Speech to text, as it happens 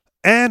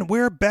And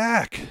we're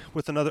back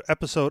with another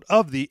episode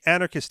of the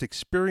Anarchist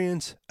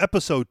Experience,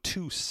 episode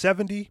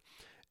 270,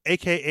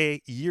 aka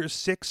Year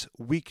 6,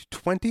 Week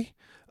 20.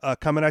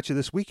 Coming at you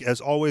this week. As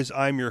always,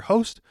 I'm your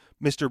host,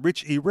 Mr.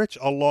 Rich E. Rich,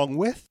 along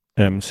with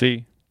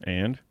MC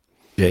and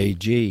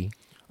JG.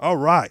 All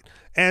right.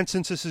 And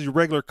since this is your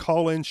regular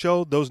call-in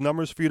show, those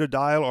numbers for you to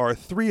dial are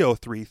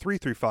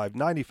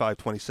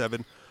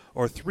 303-335-9527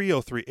 or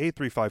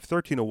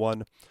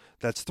 303-835-1301.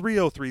 That's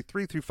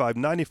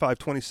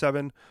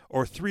 303-335-9527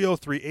 or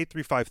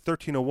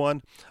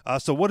 303-835-1301.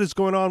 So what is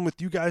going on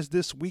with you guys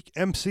this week,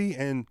 MC?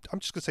 And I'm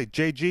just going to say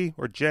JG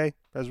or J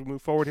as we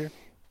move forward here.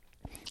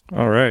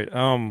 all right.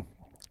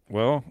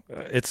 Well,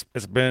 it's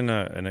been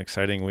an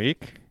exciting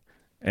week,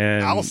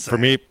 and I'll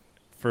say.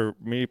 for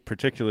me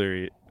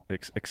particularly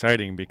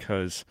exciting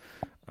because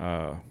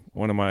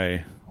one of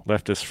my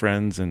leftist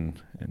friends in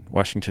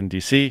Washington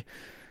D.C.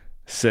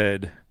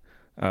 said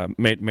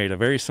made a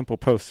very simple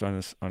post on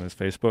his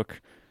Facebook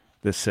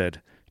that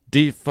said,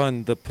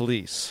 "Defund the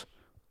police,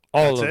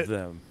 all of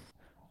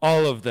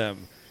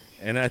them,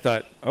 and I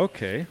thought,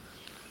 okay,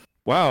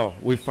 wow,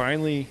 we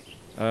finally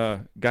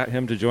got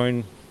him to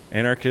join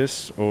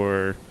anarchists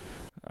or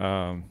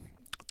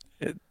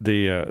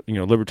the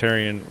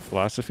libertarian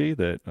philosophy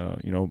that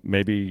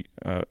maybe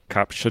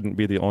cops shouldn't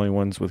be the only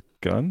ones with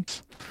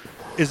guns.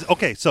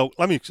 So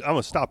I'm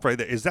gonna stop right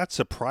there. Is that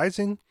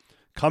surprising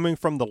coming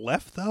from the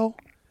left though?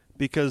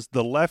 Because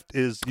the left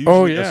is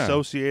usually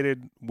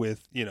associated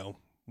with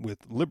with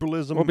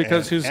liberalism. Well,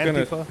 because and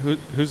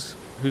who's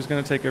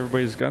gonna take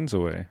everybody's guns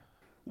away?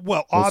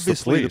 Well,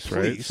 obviously the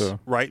police, right?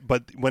 Right?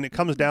 But when it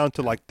comes down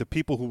to like the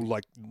people who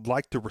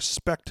like to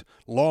respect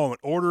law and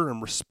order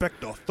and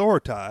respect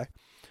authority,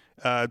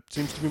 it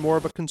seems to be more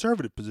of a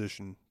conservative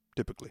position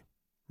typically,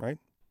 right?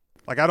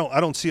 Like I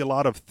don't see a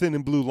lot of thin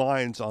and blue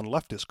lines on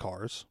leftist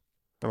cars.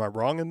 Am I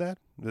wrong in that?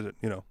 Is it,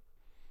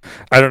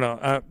 I don't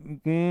know.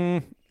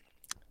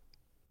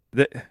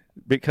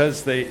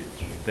 Because they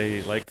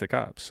like the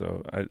cops,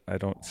 so I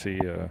don't see.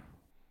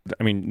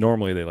 I mean,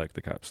 normally they like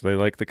the cops. They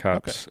like the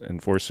cops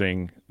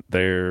enforcing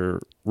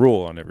their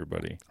rule on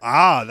everybody.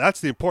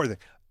 That's the important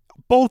thing.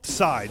 Both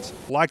sides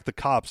like the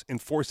cops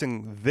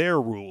enforcing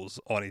their rules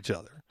on each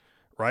other,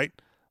 right?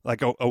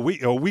 Like a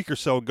week or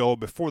so ago,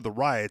 before the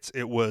riots,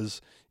 it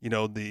was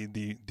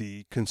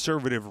the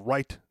conservative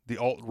right, the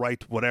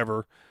alt-right,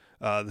 whatever,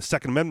 the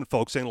Second Amendment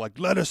folks saying like,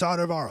 let us out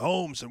of our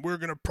homes and we're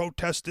going to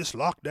protest this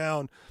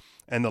lockdown.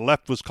 And the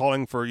left was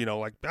calling for,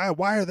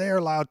 why are they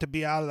allowed to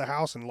be out of the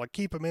house and like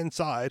keep them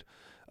inside?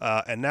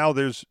 And now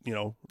there's,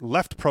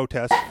 left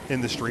protests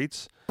in the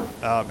streets.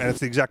 And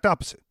it's the exact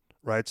opposite,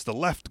 right? It's the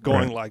left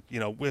going like,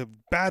 with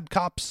bad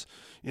cops,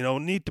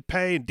 need to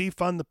pay and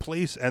defund the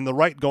police. And the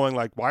right going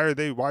like, why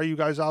are you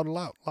guys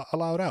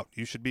allowed out?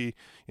 You should be,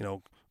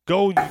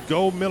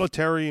 go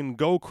military and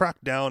go crack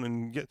down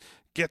and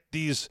get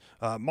these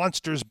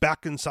monsters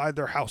back inside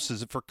their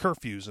houses for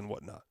curfews and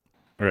whatnot.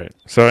 Right.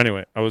 So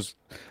anyway, I was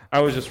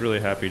just really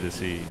happy to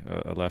see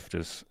a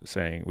leftist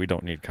saying we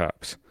don't need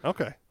cops.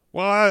 Okay.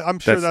 Well, I'm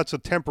sure that's a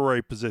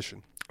temporary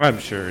position. I'm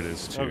sure it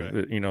is too.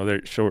 Okay.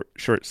 They're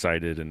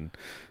short-sighted and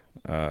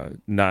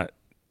not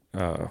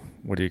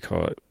what do you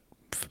call it,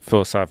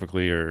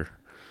 philosophically or.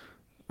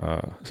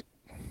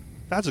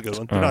 That's a good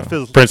one. They're not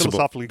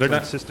philosophically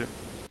consistent.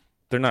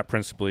 They're not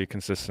principally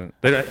consistent.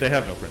 They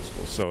have no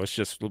principles. So it's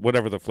just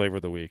whatever the flavor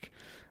of the week.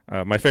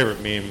 My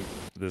favorite meme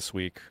this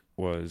week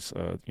was,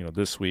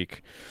 this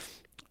week,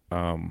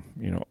 last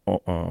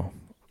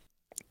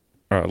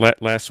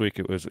week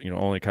it was,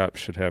 only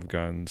cops should have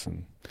guns,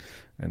 and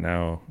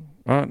now,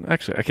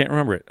 actually, I can't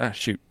remember it.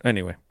 Shoot.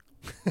 Anyway,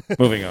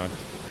 moving on.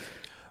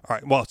 All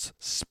right. Well,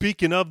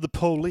 speaking of the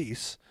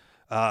police,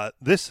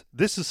 this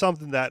is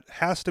something that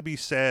has to be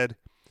said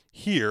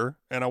here,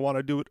 and I want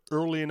to do it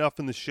early enough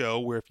in the show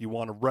where if you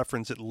want to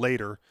reference it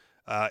later,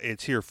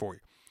 it's here for you.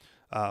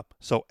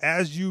 So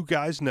as you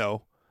guys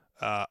know,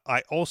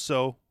 I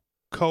also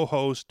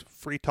co-host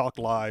Free Talk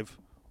Live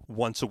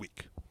once a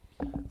week.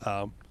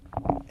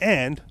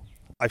 And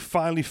I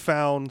finally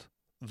found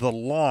the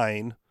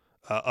line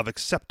of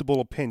acceptable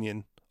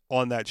opinion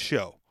on that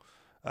show.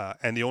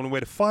 And the only way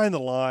to find the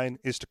line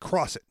is to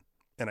cross it.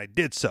 And I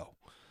did so.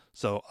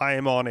 So I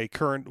am on a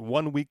current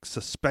 1-week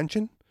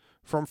suspension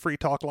from Free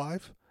Talk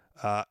Live.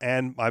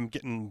 And I'm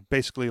getting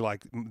basically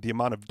like the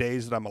amount of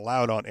days that I'm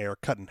allowed on air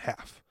cut in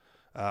half.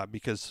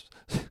 Because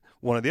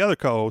one of the other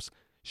co-hosts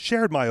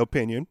shared my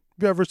opinion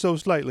ever so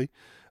slightly,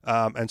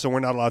 and so we're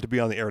not allowed to be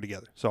on the air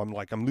together. So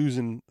I'm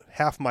losing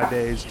half my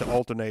days to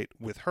alternate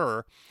with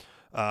her.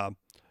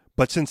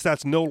 But since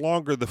that's no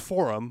longer the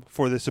forum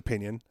for this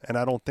opinion, and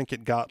I don't think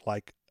it got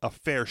like a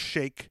fair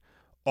shake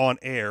on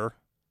air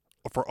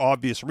for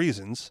obvious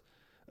reasons,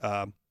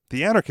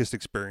 the Anarchist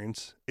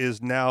Experience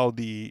is now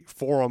the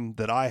forum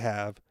that I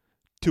have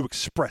to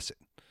express it.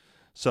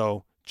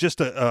 So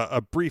just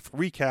a brief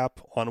recap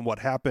on what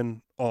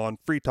happened on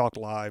Free Talk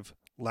Live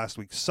last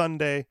week,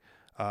 Sunday.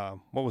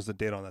 What was the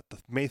date on that?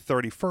 May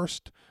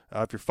 31st.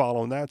 If you're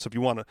following that, so if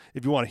you want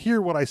to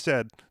hear what I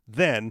said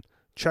then,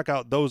 check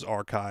out those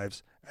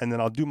archives, and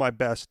then I'll do my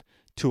best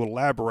to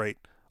elaborate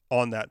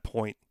on that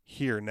point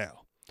here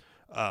now.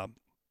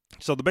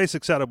 So the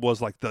basic setup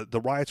was like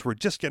the riots were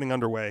just getting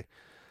underway,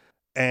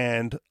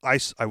 and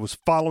I was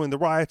following the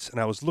riots, and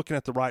I was looking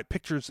at the riot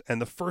pictures,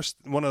 and the first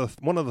one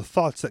of the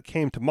thoughts that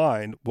came to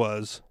mind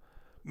was,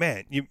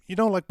 man, you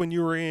know, like when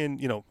you were in,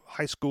 you know,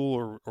 high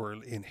school or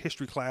in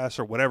history class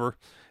or whatever,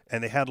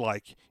 and they had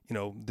like, you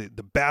know, the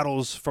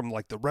battles from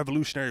like the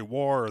Revolutionary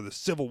War or the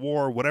Civil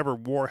War, whatever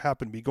war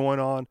happened to be going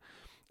on,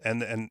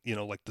 and you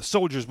know, like the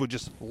soldiers would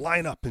just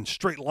line up in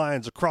straight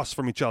lines across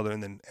from each other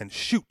and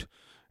shoot,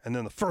 and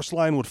then the first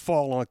line would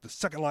fall, and like the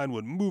second line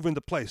would move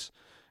into place,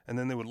 and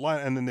then they would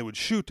line, and then they would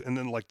shoot, and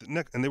then like the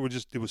next, and they were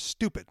just, it was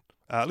stupid.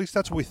 At least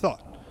that's what we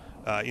thought.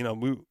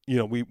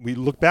 We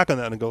look back on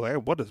that and go, hey,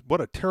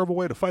 what a terrible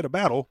way to fight a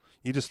battle.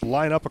 You just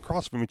line up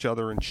across from each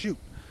other and shoot.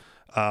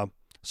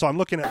 So I'm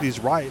looking at these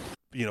riot,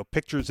 you know,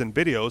 pictures and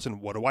videos,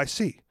 and what do I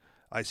see?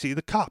 I see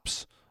the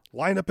cops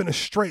line up in a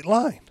straight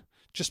line,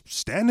 just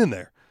standing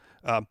there,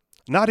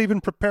 not even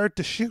prepared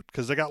to shoot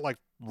because they got like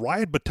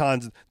riot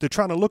batons. They're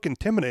trying to look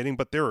intimidating,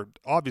 but they're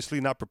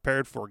obviously not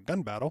prepared for a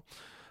gun battle.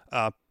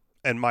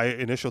 And my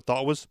initial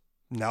thought was,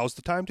 now's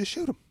the time to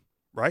shoot them,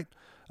 right?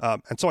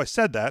 And so I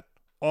said that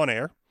on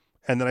air,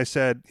 and then I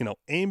said, you know,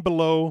 aim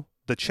below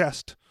the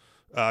chest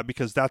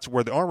because that's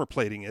where the armor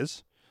plating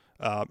is.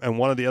 And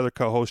one of the other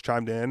co-hosts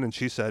chimed in, and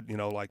she said, you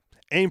know, like,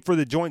 aim for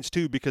the joints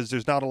too because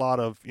there's not a lot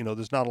of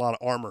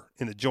armor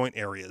in the joint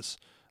areas,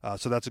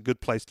 so that's a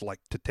good place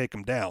to take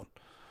them down.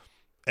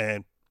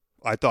 And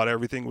I thought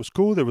everything was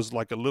cool. There was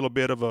like a little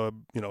bit of a,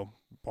 you know,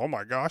 oh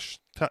my gosh,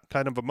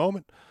 kind of a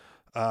moment.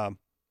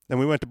 Then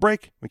we went to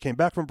break. We came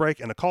back from break,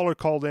 and a caller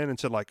called in and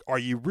said, like, are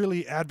you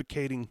really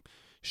advocating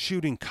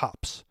shooting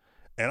cops?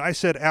 And I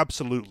said,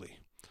 absolutely.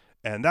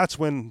 And that's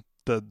when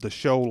the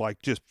show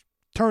like just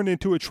turned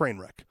into a train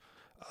wreck.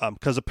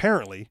 Because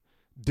apparently,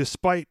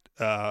 despite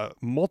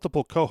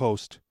multiple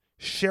co-hosts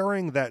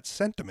sharing that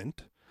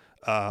sentiment,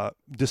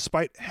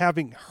 despite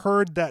having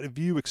heard that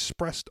view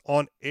expressed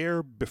on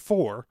air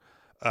before,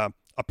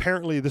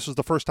 apparently this was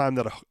the first time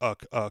that a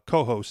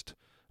co-host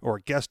or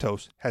a guest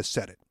host has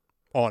said it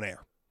on air.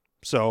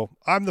 So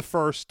I'm the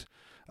first,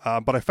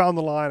 but I found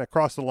the line, I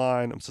crossed the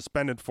line, I'm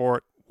suspended for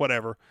it,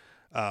 whatever.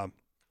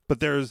 But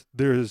there's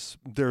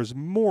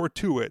more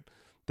to it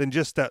than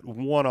just that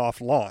one-off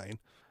line,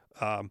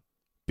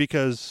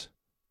 because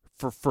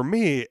for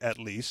me at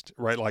least,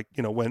 right? Like,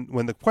 you know,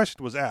 when the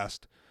question was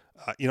asked,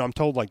 you know, I'm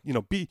told like, you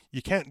know, you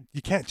can't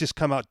just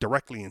come out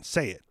directly and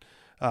say it.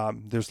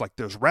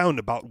 There's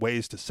roundabout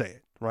ways to say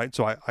it, right?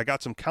 So I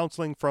got some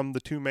counseling from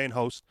the two main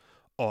hosts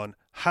on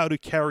how to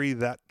carry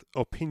that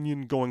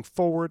opinion going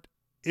forward,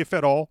 if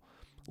at all.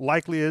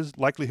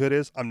 Likelihood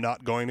is I'm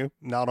not going to,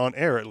 not on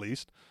air at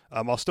least.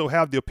 I'll still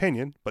have the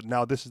opinion, but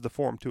now this is the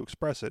forum to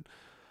express it.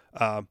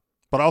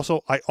 But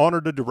also, I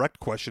honored a direct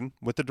question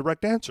with a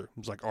direct answer. It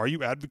was like, are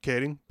you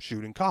advocating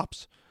shooting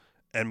cops?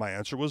 And my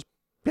answer was,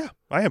 yeah,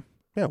 I am.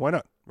 Yeah, why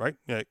not? Right?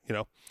 Yeah, you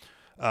know.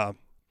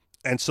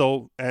 And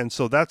so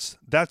that's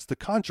the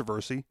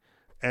controversy.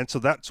 And so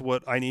that's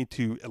what I need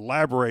to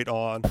elaborate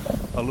on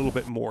a little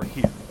bit more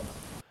here.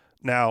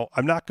 Now,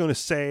 I'm not going to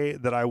say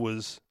that I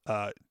was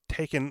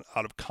taken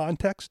out of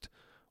context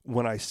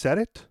when I said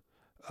it,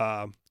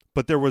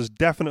 but there was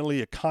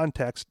definitely a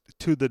context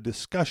to the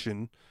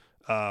discussion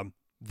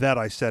that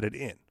I said it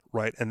in,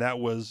 right? And that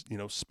was, you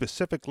know,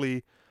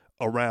 specifically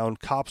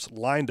around cops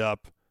lined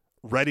up,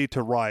 ready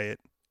to riot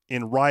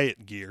in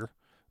riot gear,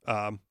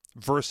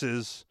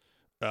 versus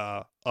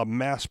a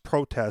mass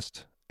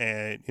protest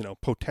and, you know,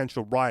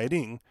 potential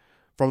rioting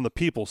from the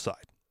people's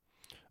side.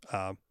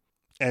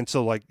 And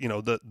so, like, you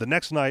know, the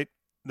next night,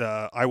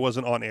 I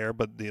wasn't on air,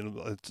 but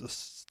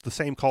it's the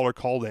same caller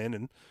called in,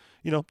 and,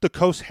 you know, the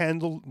co-host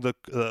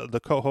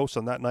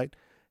on that night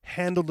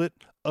handled it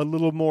a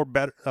little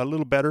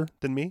better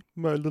than me,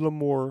 a little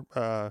more,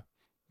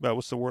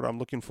 what's the word I'm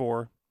looking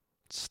for?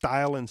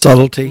 Style and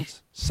subtlety.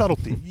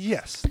 Subtlety.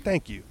 Yes.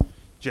 Thank you,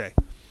 Jay.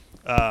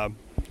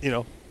 You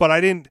know, but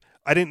I didn't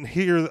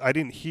hear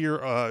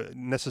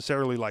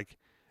necessarily like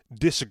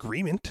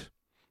disagreement,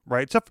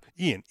 right? Except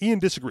Ian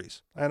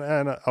disagrees,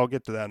 and I'll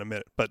get to that in a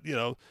minute. But, you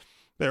know,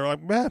 they're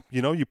like, man,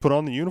 you know, you put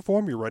on the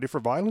uniform, you're ready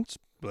for violence.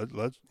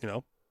 Let's, you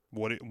know,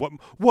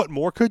 what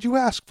more could you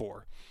ask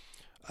for?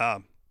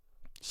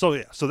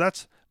 So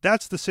that's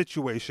the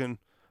situation.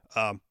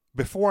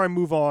 Before I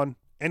move on,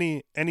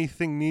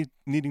 anything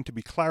needing to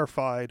be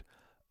clarified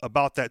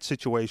about that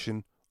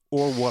situation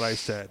or what I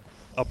said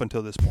up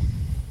until this point?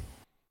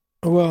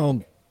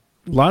 Well,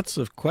 lots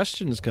of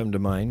questions come to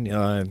mind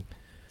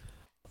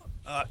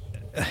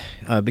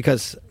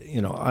because,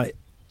 you know,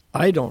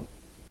 I don't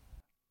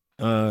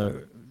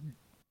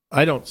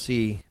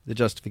see the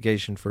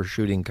justification for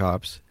shooting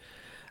cops.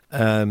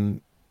 I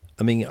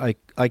mean,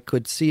 I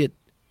could see it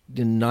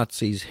in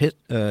Nazis,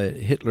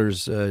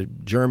 Hitler's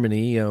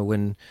Germany,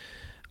 when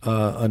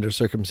under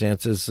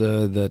circumstances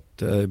that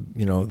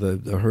you know,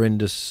 the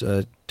horrendous,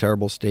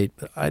 terrible state.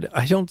 But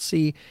I don't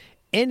see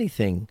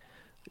anything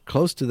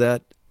close to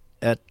that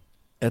at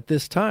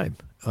this time.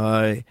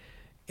 It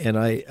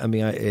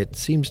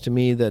seems to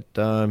me that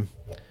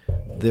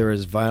there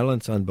is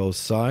violence on both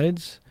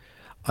sides.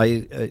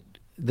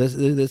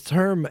 The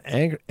term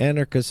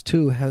anarchist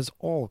too has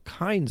all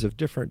kinds of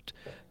different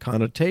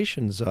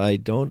connotations. I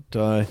don't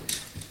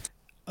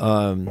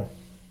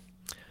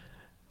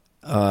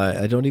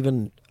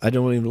even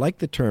like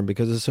the term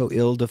because it's so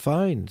ill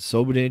defined.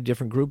 So many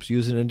different groups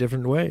use it in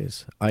different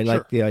ways. I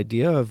like the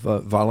idea of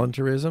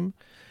voluntarism,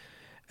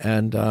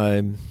 and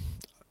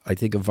I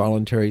think a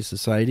voluntary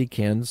society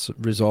can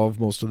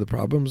resolve most of the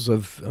problems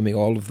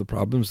all of the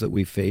problems that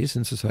we face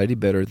in society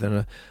better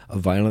than a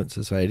violent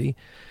society.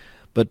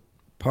 But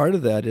part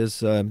of that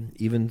is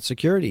even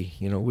security.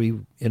 We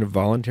in a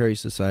voluntary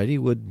society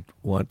would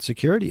want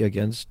security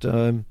against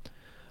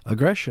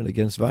aggression,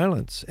 against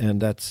violence, and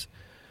that's,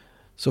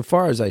 so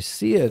far as I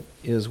see it,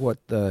 is what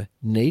the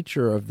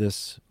nature of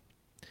this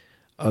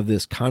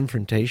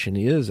confrontation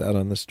is out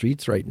on the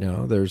streets right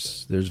now.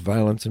 There's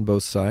violence on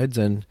both sides,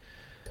 and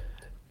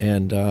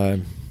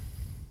so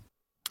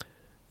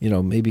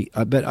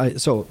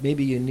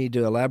maybe you need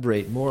to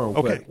elaborate more on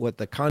what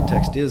the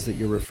context is that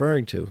you're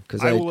referring to,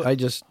 because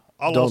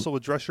I'll also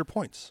address your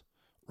points,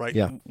 right?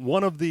 Yeah.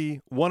 One of the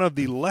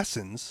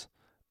lessons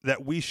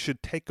that we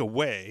should take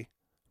away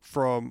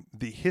from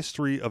the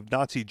history of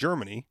Nazi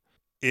Germany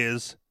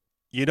is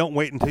you don't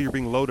wait until you're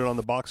being loaded on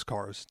the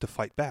boxcars to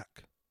fight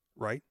back,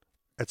 right?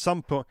 At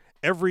some point,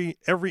 every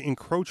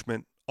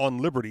encroachment on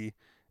liberty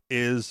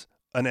is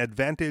an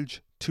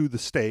advantage to the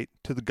state,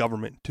 to the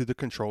government, to the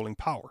controlling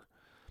power.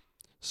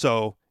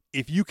 So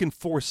if you can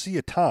foresee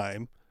a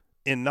time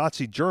in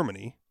Nazi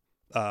Germany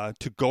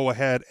to go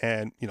ahead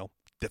and,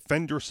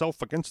 defend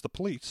yourself against the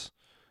police,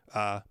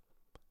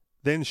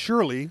 then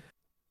surely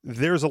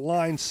there's a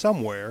line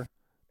somewhere,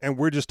 and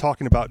we're just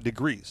talking about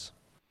degrees.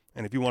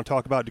 And if you want to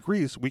talk about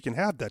degrees, we can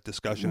have that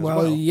discussion as well.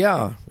 Well,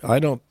 yeah, I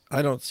don't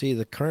see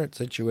the current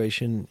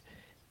situation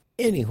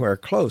anywhere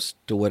close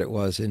to what it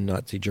was in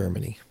Nazi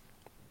Germany.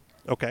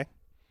 Okay.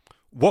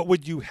 What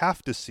would you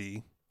have to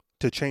see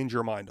to change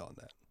your mind on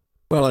that?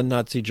 Well, in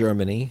Nazi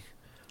Germany,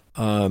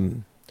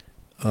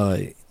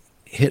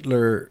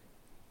 Hitler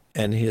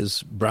and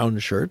his brown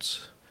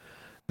shirts,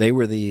 they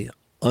were the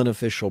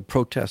unofficial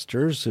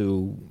protesters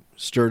who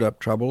stirred up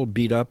trouble,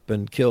 beat up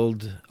and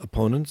killed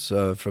opponents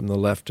from the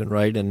left and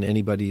right, and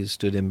anybody who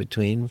stood in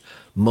between.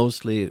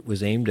 Mostly it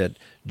was aimed at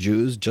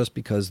Jews just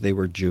because they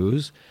were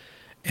Jews,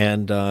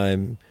 and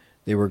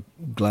they were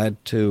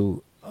glad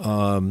to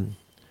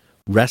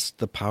wrest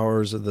the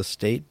powers of the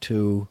state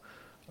to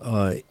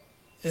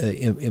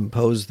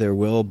impose their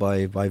will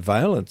by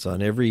violence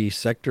on every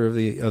sector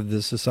of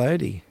the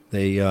society.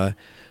 They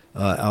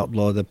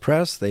outlawed the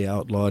press. They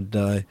outlawed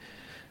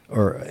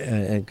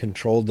and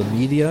controlled the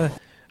media.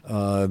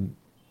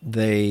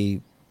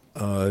 They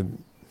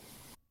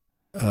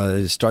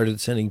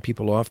started sending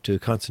people off to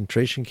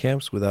concentration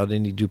camps without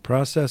any due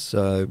process,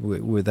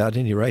 without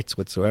any rights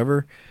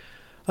whatsoever.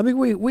 I mean,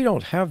 we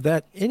don't have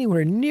that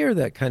anywhere near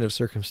that kind of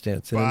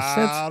circumstance. And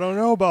I don't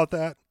know about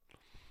that.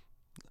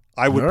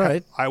 I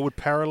would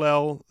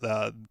parallel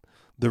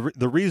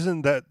the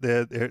reason that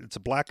it's a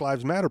Black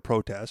Lives Matter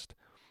protest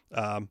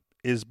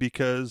is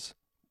because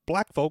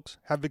black folks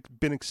have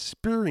been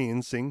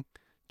experiencing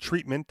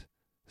treatment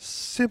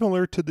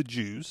similar to the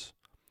Jews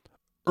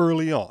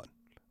early on,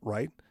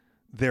 right?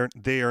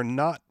 They are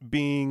not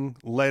being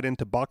led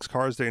into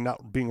boxcars. They're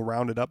not being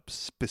rounded up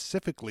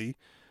specifically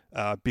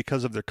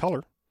because of their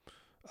color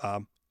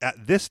at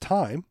this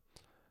time,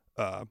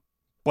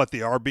 but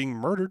they are being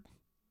murdered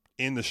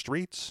in the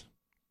streets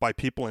by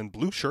people in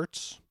blue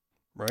shirts,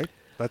 right?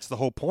 That's the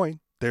whole point.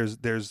 There's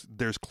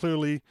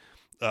clearly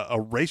a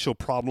racial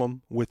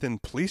problem within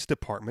police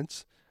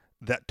departments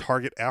that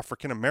target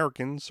African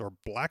Americans or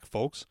black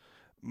folks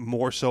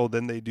more so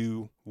than they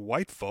do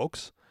white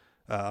folks.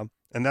 And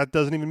that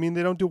doesn't even mean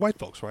they don't do white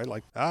folks, right?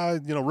 Like,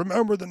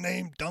 remember the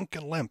name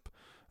Duncan Lemp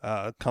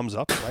comes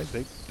up, right?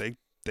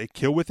 They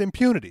kill with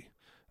impunity.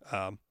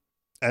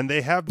 And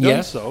they have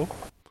done so.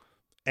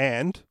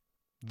 And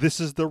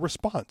this is the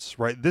response,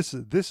 right? This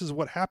is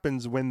what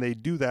happens when they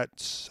do that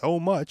so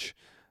much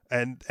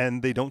and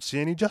they don't see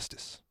any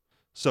justice.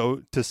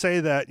 So to say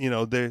that,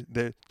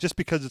 they're just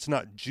because it's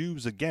not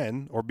Jews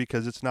again, or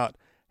because it's not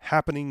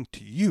happening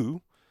to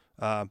you,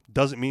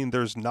 doesn't mean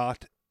there's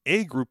not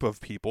a group of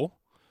people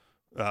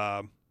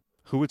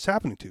who it's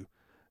happening to.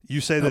 You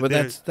say that, but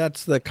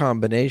that's the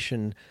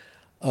combination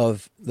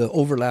of the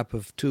overlap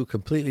of two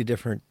completely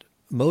different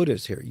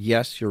motives here.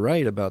 Yes, you're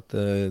right about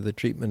the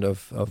treatment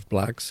of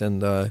blacks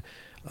and the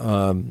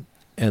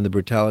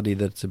brutality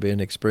that's been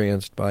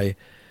experienced by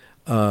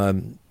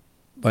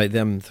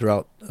them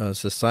throughout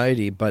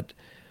society, but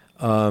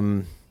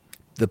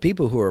the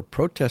people who are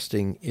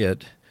protesting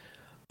it,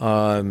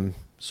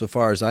 so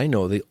far as I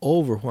know, the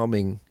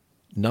overwhelming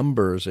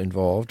numbers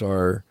involved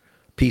are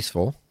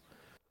peaceful.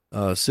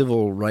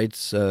 Civil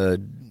rights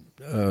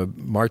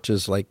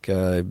marches like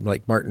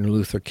Martin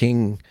Luther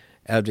King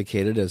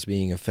advocated as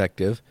being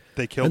effective.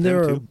 They killed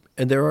him too.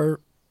 And there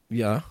are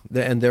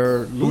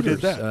looters. Who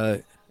did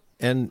that?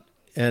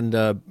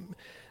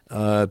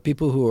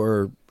 people who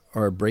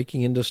are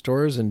breaking into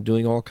stores and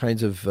doing all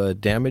kinds of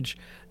damage,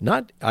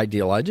 not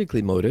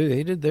ideologically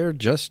motivated. They're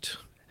just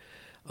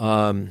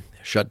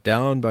shut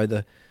down by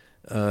the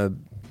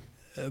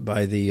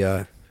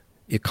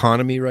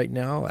economy right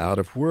now, out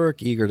of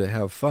work, eager to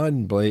have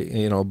fun.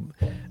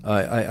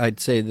 I'd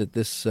say that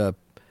this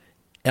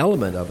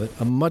element of it,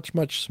 a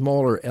much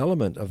smaller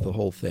element of the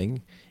whole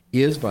thing,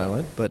 is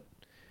violent, but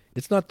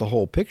it's not the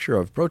whole picture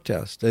of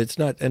protest. It's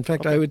not. In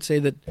fact, I would say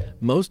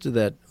that most of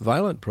that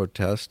violent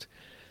protest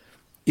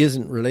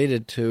isn't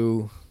related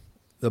to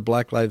the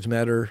Black Lives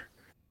Matter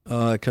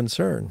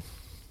concern.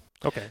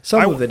 Okay.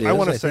 Some of it is. I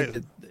want to say.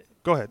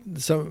 Go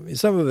ahead.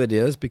 Some of it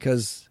is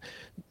because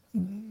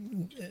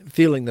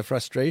feeling the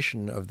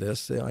frustration of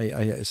this.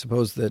 I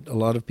suppose that a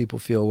lot of people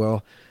feel,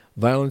 well,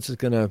 violence is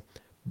going to.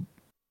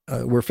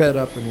 We're fed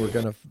up, and we're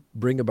going to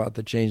bring about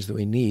the change that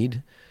we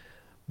need.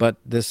 But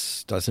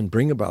this doesn't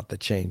bring about the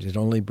change. It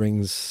only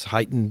brings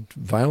heightened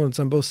violence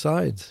on both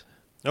sides.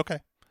 Okay,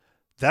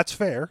 that's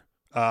fair.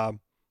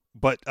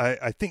 But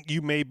I think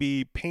you may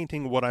be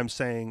painting what I'm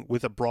saying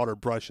with a broader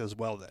brush as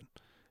well then.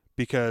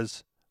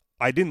 Because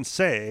I didn't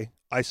say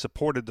I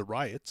supported the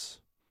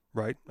riots,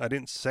 right? I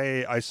didn't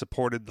say I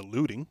supported the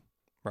looting,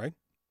 right?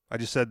 I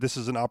just said this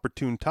is an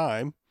opportune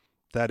time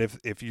that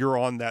if you're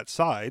on that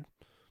side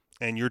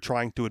and you're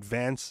trying to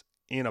advance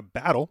in a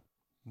battle,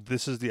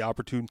 this is the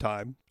opportune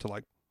time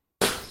to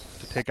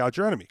take out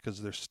your enemy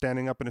because they're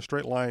standing up in a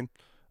straight line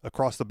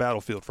across the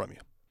battlefield from you,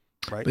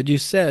 right? But you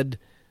said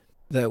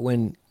that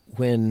when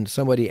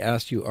somebody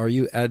asked you, "Are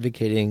you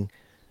advocating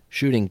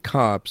shooting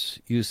cops?"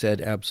 you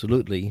said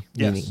absolutely,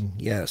 Yes. meaning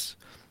yes.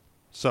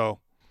 So,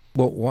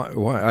 well,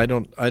 why? I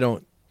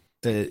don't.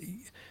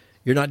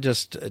 You're not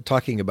just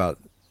talking about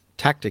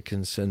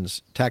tactics and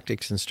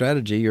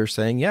strategy. You're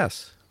saying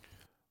yes.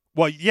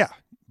 well, yeah,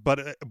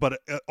 but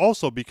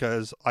also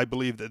because I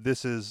believe that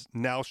this is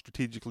now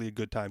strategically a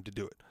good time to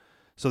do it.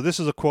 So this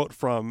is a quote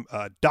from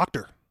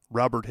Dr.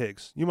 Robert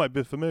Higgs. You might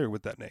be familiar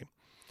with that name.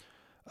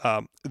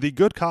 The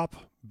good cop,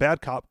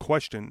 bad cop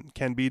question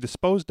can be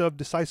disposed of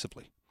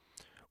decisively.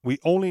 We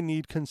only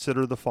need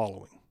consider the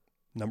following.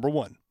 Number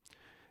one,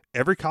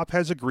 every cop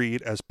has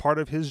agreed as part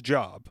of his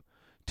job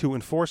to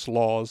enforce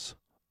laws,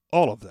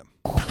 all of them.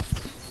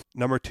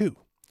 Number two,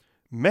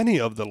 many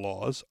of the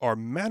laws are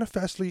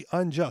manifestly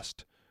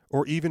unjust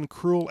or even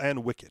cruel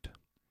and wicked.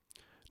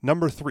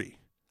 Number three,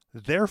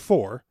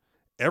 therefore,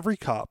 every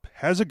cop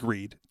has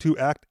agreed to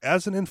act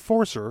as an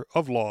enforcer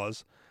of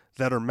laws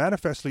that are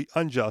manifestly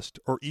unjust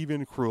or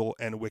even cruel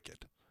and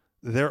wicked.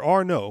 There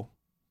are no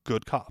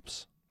good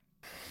cops.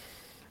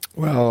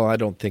 Well, I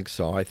don't think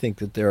so. I think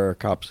that there are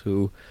cops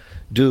who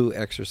do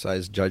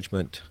exercise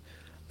judgment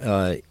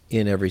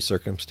in every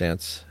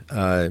circumstance.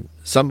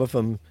 Some of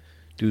them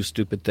do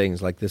stupid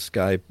things, like this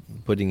guy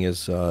putting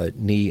his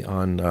knee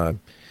on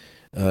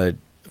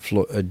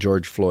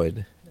George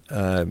Floyd.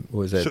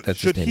 That's his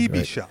should name, he be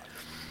right? shot?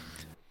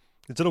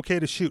 Is it okay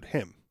to shoot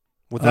him?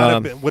 Would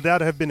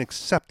that have been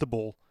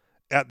acceptable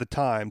at the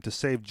time to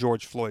save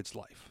George Floyd's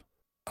life?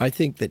 I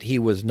think that he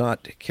was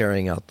not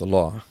carrying out the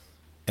law.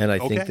 And I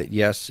think Okay. that,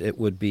 yes, it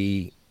would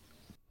be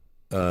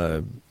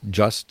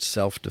just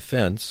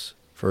self-defense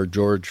for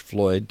George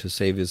Floyd to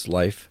save his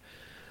life,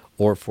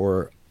 or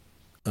for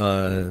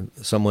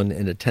someone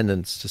in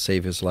attendance to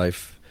save his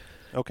life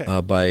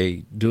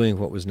by doing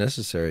what was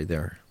necessary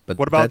there. But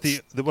what about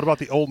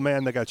the old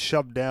man that got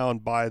shoved down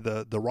by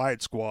the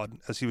riot squad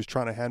as he was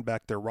trying to hand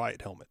back their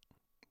riot helmet?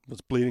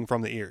 Was bleeding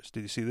from the ears.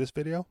 Did you see this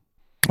video?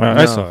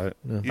 I saw it.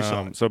 No. You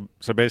saw it.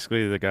 So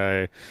basically, the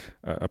guy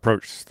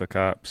approached the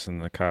cops,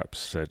 and the cops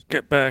said,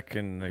 "Get back!"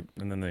 And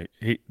then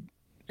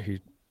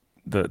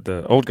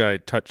the old guy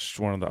touched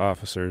one of the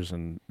officers,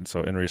 and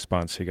so in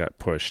response, he got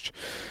pushed,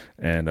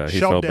 and he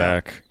Shoved fell down.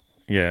 back.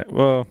 Yeah.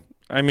 Well,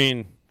 I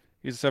mean,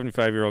 he's a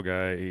 75-year-old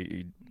guy.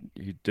 He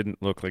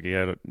didn't look like he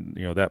had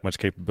that much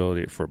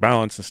capability for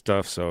balance and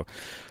stuff. So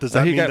Does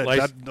that he mean got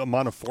that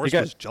amount of force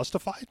was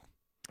justified?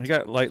 He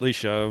got lightly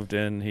shoved,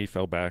 and he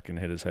fell back and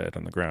hit his head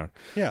on the ground.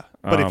 Yeah,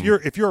 but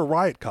if you're a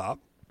riot cop,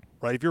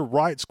 right? If you're a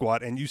riot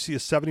squad and you see a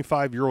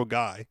 75-year-old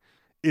guy,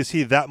 is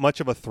he that much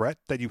of a threat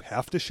that you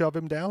have to shove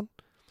him down?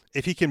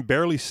 If he can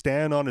barely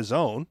stand on his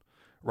own,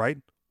 right?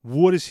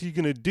 What is he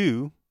going to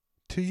do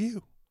to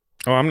you?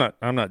 Oh, I'm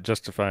not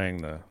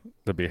justifying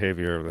the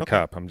behavior of the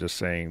cop. I'm just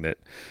saying that.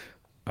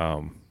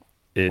 What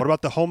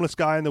about the homeless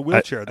guy in the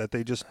wheelchair that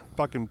they just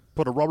fucking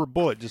put a rubber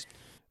bullet just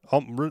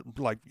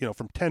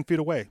from 10 feet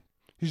away?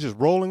 He's just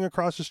rolling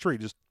across the street,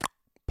 just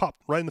pop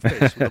right in the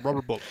face with a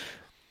rubber bullet.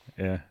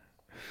 Yeah.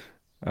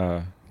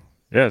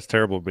 It's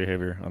terrible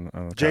behavior on the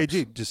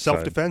JG, cops' just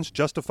self-defense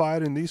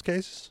justified in these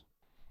cases?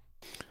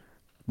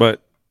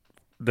 But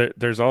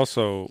there's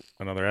also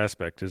another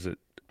aspect. Is it?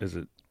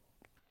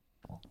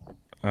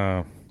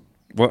 Well,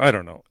 I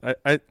don't know.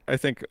 I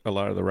think a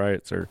lot of the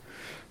riots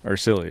are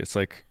silly. It's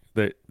like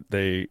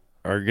they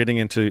are getting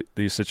into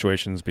these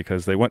situations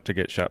because they want to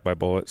get shot by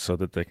bullets so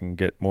that they can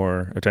get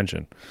more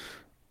attention.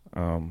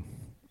 So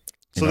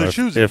they're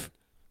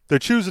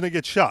choosing to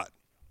get shot.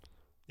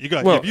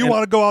 If you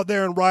want to go out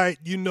there and riot,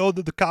 you know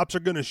that the cops are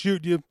going to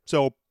shoot you.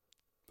 So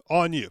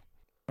on you.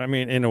 I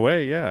mean, in a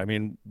way, yeah. I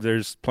mean,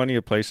 there's plenty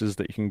of places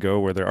that you can go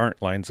where there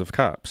aren't lines of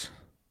cops.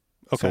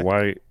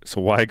 Okay. So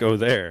why go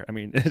there? I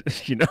mean,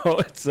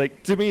 it's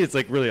like, to me, it's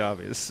like really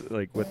obvious,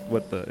 like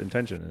what the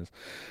intention is,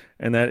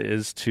 and that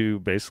is to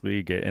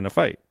basically get in a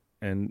fight,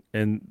 and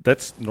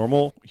that's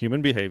normal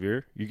human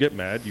behavior. You get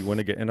mad, you want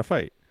to get in a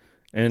fight,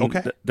 and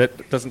Okay.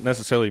 That doesn't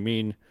necessarily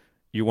mean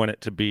you want it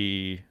to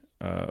be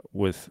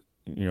with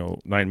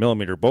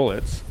 9mm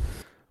bullets.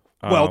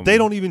 Well, they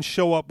don't even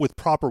show up with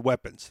proper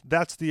weapons.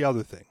 That's the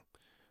other thing,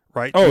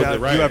 right? Oh, you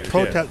have,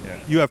 yeah.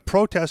 You have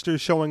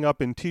protesters showing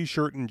up in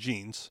T-shirt and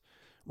jeans.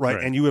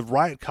 Right, and you have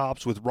riot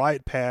cops with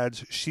riot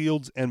pads,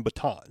 shields, and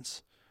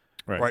batons.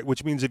 Right,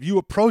 which means if you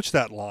approach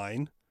that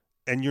line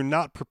and you're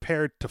not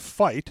prepared to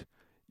fight,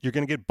 you're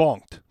going to get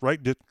bonked.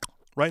 Right, just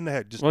right in the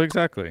head. Well,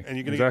 exactly. And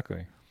you're going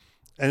exactly.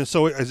 And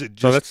so is it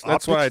just? So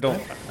that's why I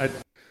don't.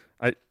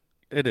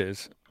 It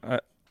is. I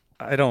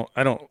don't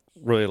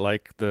really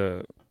like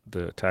the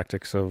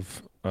tactics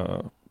of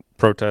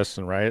protests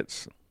and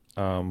riots.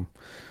 But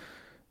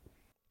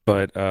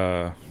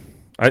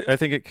I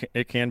think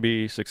it can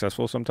be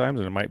successful sometimes,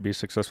 and it might be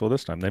successful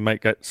this time. They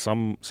might get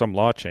some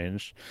law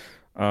changed.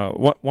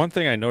 One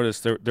thing I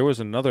noticed, there was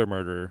another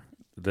murder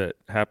that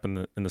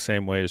happened in the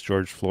same way as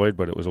George Floyd,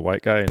 but it was a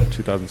white guy in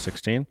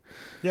 2016.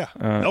 Yeah,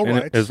 no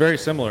rights. It was very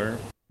similar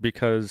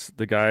because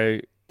the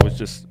guy was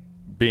just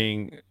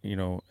being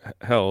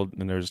held,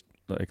 and there's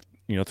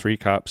 3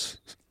 cops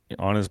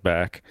on his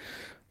back,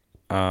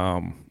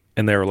 and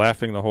they were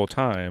laughing the whole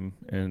time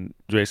and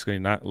basically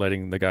not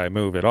letting the guy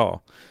move at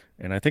all.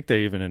 And I think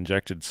they even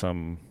injected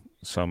some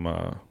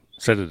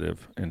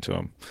sedative into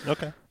him.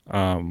 Okay.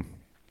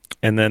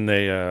 And then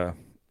they were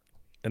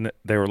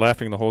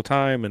laughing the whole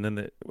time. And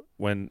then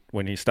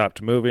when he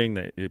stopped moving,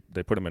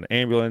 they put him in an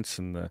ambulance,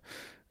 and the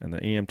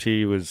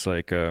EMT was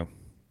like,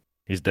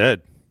 "He's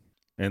dead."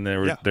 And they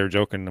were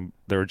joking.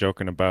 They were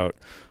joking about,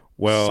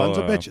 well, sons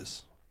of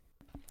bitches.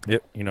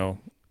 Yep.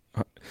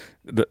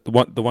 The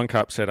one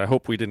cop said, "I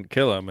hope we didn't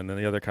kill him," and then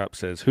the other cop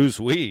says, "Who's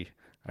we?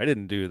 I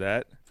didn't do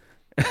that."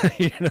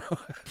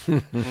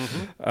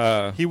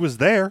 Mm-hmm. He was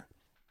there,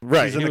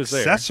 right? He's an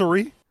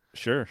accessory,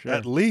 sure,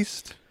 at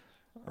least,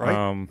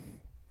 right?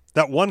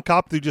 That one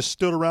cop who just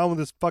stood around with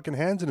his fucking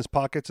hands in his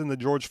pockets in the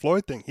George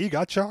Floyd thing, he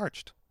got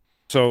charged.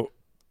 So,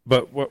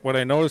 but what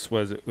I noticed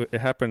was it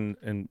happened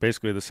in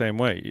basically the same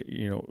way.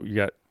 You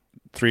got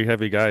 3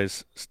 heavy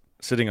guys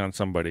sitting on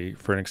somebody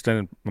for an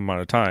extended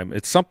amount of time.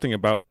 It's something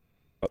about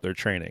their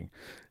training,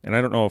 and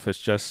I don't know if it's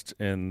just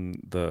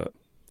in the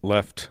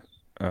left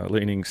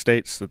leaning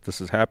states that this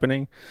is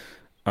happening,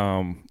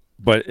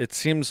 but it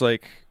seems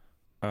like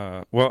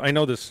well, I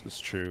know this is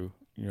true.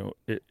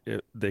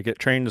 They get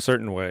trained a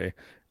certain way,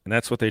 and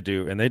that's what they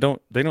do, and they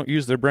don't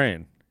use their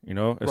brain.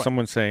 If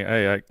someone's saying,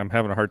 "Hey, I'm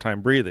having a hard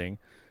time breathing,"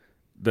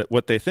 that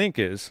what they think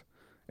is,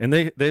 and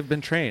they've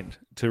been trained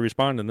to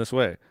respond in this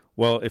way.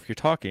 Well, if you're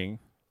talking,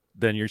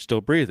 then you're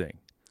still breathing,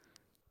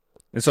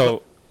 and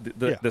so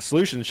the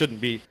solution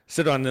shouldn't be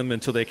sit on them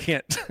until they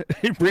can't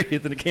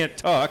breathe and can't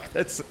talk.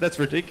 That's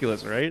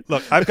ridiculous, right?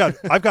 Look,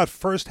 I've got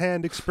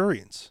firsthand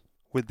experience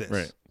with this.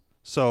 Right.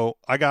 So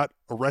I got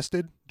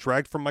arrested,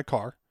 dragged from my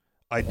car.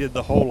 I did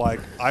the whole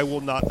I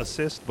will not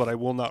assist, but I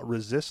will not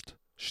resist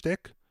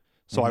shtick.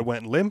 So I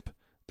went limp.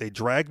 They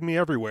dragged me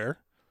everywhere.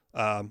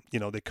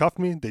 They cuffed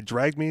me, they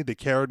dragged me, they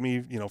carried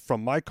me,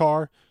 from my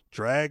car,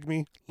 dragged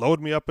me,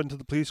 loaded me up into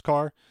the police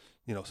car,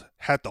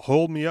 had to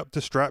hold me up to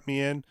strap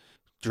me in,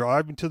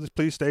 drive me to the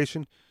police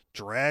station,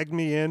 dragged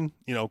me in,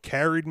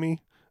 carried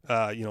me,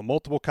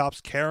 multiple cops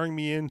carrying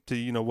me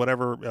into,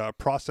 whatever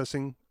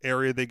processing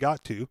area they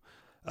got to.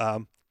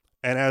 And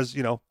as,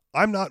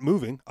 I'm not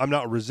moving, I'm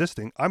not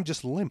resisting, I'm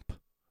just limp,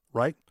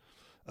 right?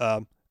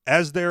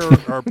 As there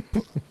are...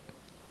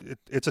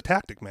 It's a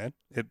tactic, man.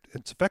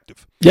 It's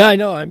effective. Yeah, I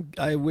know.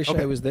 I wish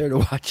I was there to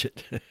watch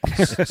it.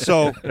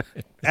 So,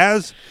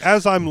 as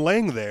I'm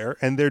laying there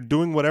and they're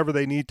doing whatever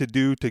they need to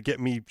do to get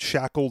me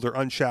shackled or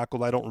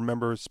unshackled, I don't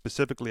remember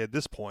specifically at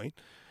this point,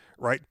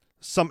 right?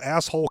 Some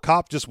asshole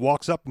cop just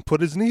walks up and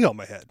put his knee on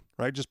my head,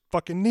 right? Just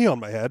fucking knee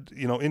on my head,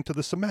 into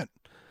the cement.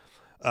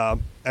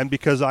 And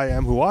because I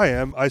am who I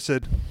am, I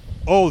said,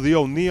 "Oh, the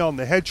old knee on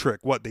the head trick.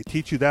 What, they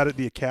teach you that at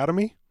the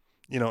academy?"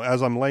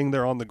 As I'm laying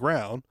there on the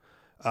ground.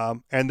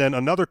 And then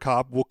another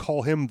cop, we'll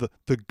call him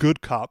the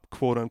good cop,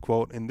 quote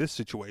unquote, in this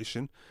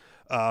situation,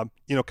 kind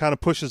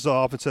of pushes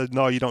off and says,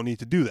 "No, you don't need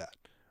to do that."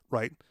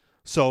 Right.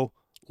 So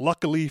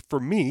luckily for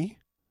me,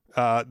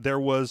 there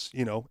was,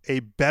 a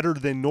better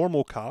than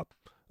normal cop,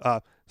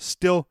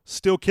 still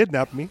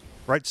kidnapped me,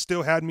 right.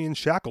 Still had me in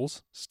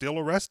shackles, still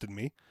arrested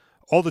me.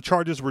 All the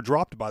charges were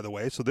dropped, by the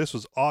way. So this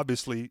was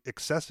obviously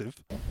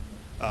excessive.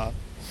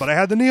 But I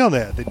had the knee on the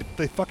head.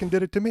 They fucking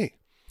did it to me.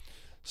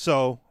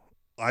 So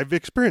I've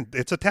experienced,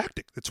 it's a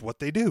tactic. It's what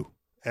they do.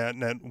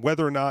 And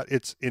whether or not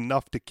it's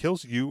enough to kill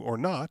you or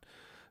not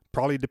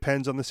probably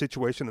depends on the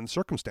situation and the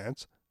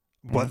circumstance,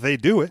 but they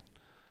do it.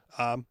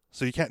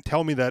 So you can't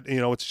tell me that,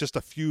 it's just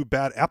a few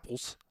bad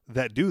apples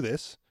that do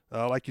this.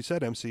 like you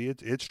said, MC,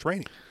 it's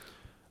training.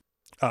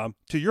 To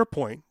your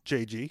point,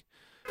 JG,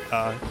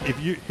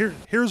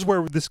 here's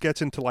where this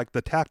gets into like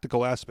the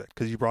tactical aspect,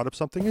 because you brought up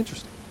something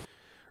interesting,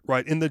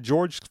 right? In the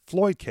George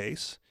Floyd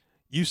case,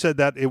 you said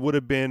that it would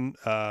have been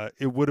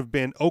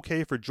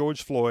okay for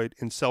George Floyd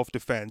in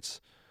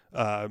self-defense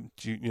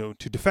to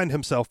defend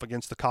himself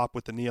against the cop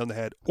with the knee on the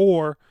head,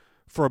 or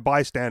for a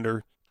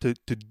bystander to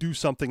do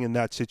something in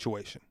that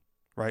situation,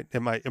 right?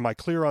 Am I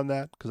clear on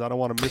that? Because I don't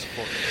want to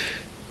misquote.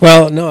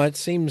 Well, no, it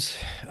seems.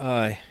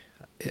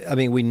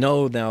 We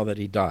know now that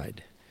he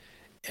died,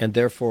 and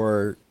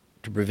therefore,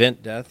 to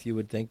prevent death, you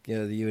would think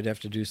you would have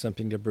to do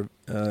something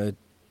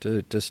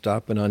to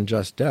stop an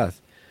unjust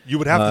death. You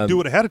would have to do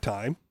it ahead of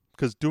time,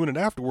 because doing it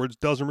afterwards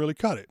doesn't really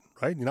cut it,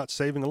 right? You're not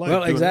saving a life.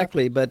 Well,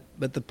 exactly, but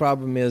the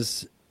problem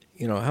is,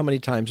 how many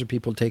times are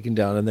people taken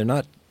down and they're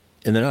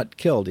not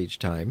killed each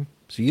time?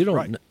 So you don't,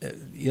 right.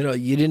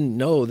 You didn't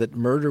know that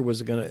murder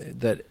was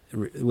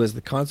was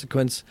the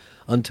consequence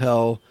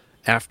until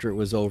after it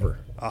was over.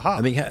 Aha.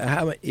 I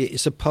mean,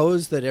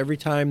 suppose that every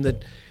time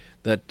that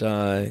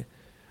the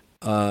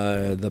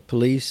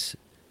police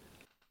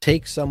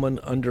take someone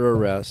under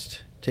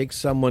arrest, take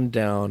someone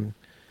down,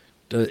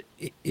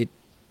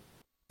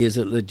 is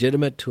it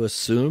legitimate to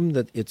assume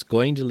that it's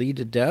going to lead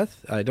to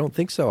death? I don't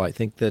think so. I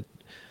think that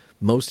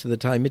most of the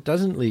time it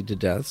doesn't lead to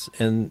deaths,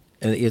 and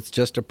it's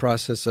just a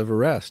process of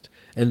arrest.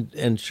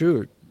 And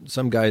sure,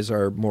 some guys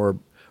are more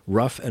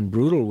rough and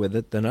brutal with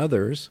it than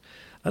others.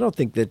 I don't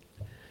think that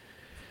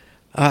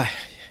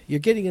you're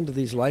getting into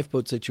these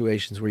lifeboat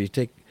situations where you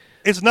take...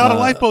 It's not a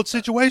lifeboat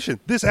situation.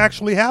 This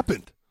actually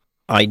happened.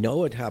 I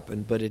know it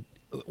happened, but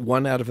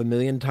one out of a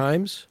million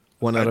times?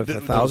 One out of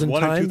 1,000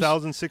 times? One in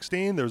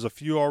 2016. There's a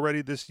few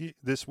already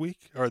this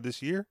week or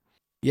this year.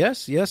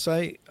 Yes.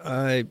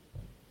 I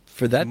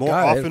for that more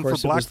guy, often of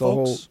course, for black it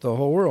was folks. the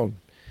whole world.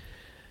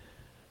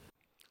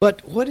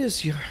 But what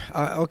is your...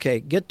 okay,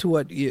 get to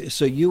what...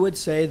 so you would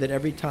say that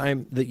every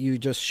time that you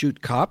just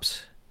shoot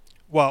cops...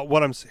 Well,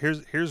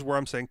 here's where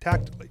I'm saying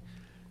tactically.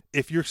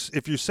 If you're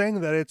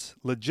saying that it's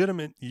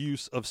legitimate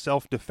use of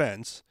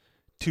self-defense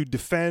to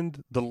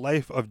defend the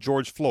life of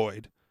George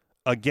Floyd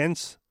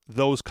against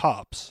those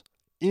cops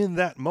in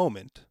that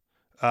moment,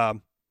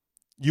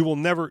 you will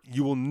never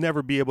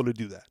be able to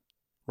do that,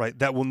 right?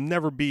 That will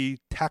never be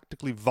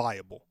tactically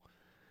viable,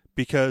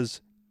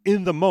 because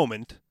in the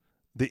moment,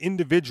 the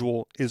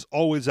individual is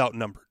always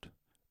outnumbered,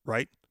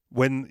 right?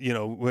 When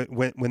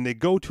they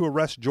go to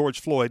arrest George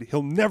Floyd,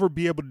 he'll never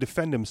be able to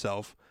defend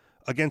himself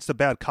against a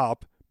bad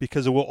cop,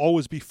 because it will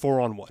always be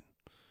 4-on-1.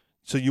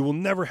 So you will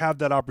never have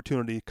that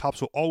opportunity.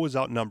 Cops will always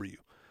outnumber you.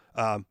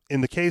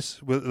 In the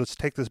case, let's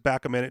take this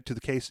back a minute to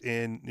the case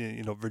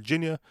in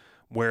Virginia,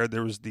 where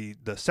there was the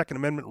Second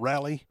Amendment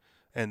rally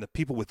and the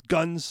people with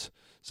guns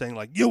saying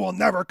like, "You will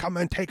never come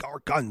and take our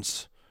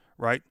guns,"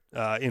 right?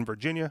 In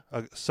Virginia,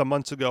 some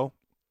months ago,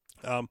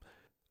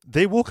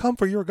 they will come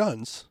for your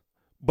guns,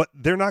 but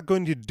they're not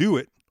going to do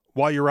it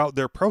while you're out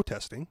there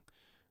protesting,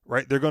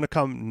 right? They're going to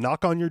come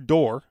knock on your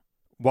door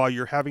while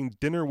you're having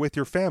dinner with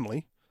your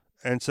family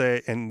and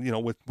say,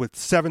 with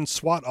 7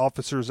 SWAT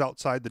officers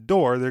outside the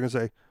door, they're going to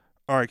say,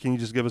 "All right, can you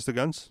just give us the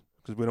guns?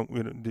 Because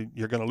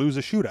you're going to lose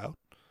a shootout."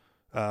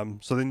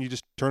 So then you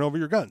just turn over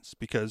your guns,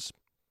 because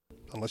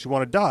unless you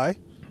want to die,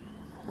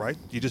 right?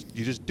 You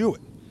just do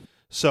it.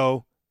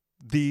 So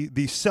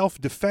the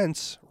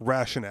self-defense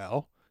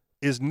rationale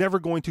is never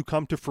going to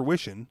come to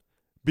fruition,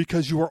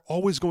 because you are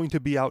always going to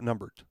be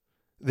outnumbered.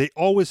 They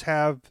always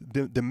have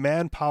the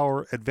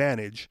manpower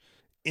advantage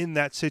in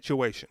that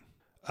situation.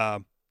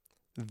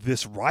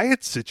 This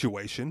riot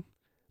situation,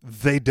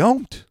 they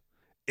don't.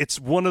 It's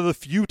one of the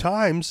few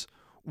times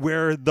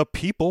where the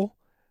people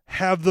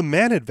have the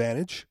man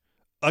advantage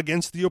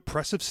against the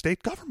oppressive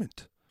state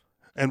government.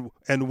 And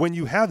when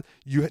you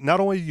not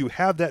only do you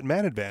have that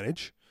man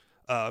advantage,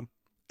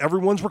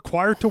 everyone's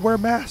required to wear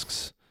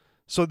masks.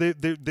 So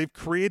they've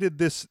created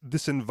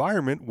this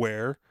environment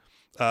where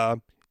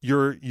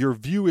your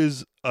view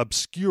is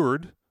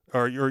obscured,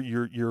 or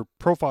your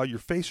profile, your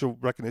facial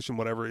recognition,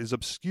 whatever, is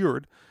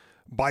obscured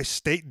by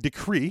state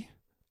decree,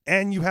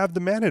 and you have the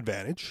man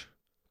advantage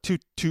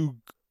to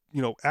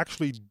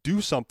actually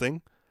do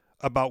something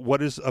about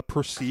what is a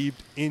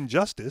perceived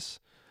injustice,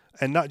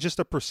 and not just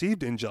a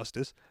perceived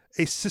injustice,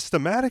 a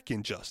systematic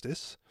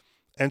injustice.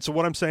 And so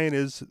what I'm saying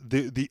is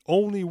the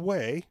only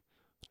way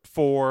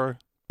for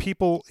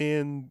people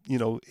in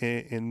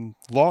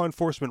law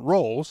enforcement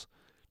roles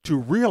to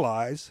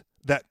realize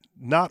that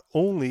not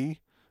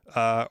only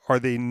are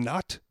they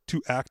not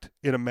to act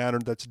in a manner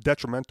that's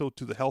detrimental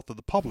to the health of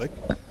the public,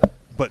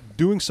 but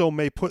doing so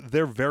may put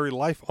their very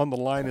life on the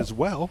line as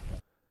well,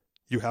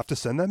 you have to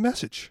send that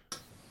message.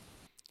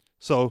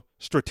 So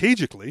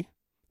strategically,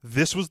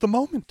 this was the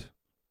moment,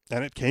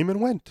 and it came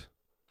and went.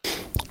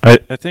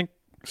 I think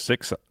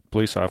 6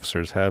 police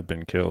officers have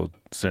been killed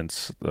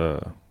since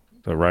the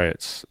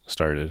riots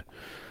started.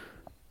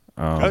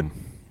 Good.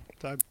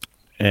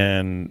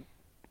 And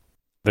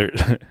there,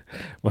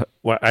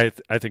 I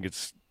think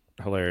it's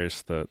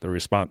hilarious, the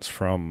response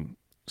from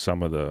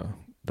some of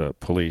the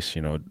police,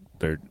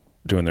 they're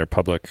doing their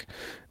public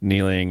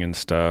kneeling and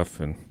stuff,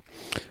 and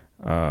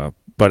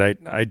but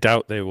I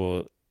doubt they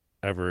will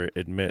ever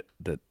admit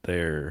that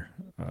they're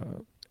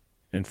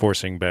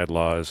enforcing bad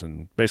laws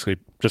and basically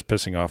just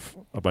pissing off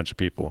a bunch of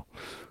people.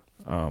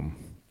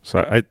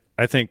 So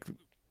I think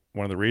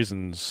one of the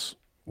reasons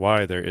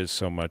why there is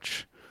so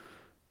much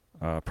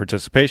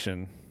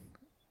participation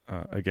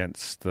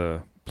against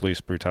the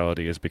police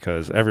brutality is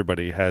because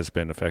everybody has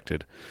been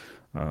affected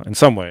in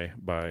some way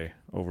by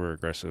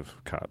over-aggressive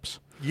cops.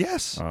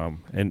 Yes.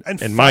 And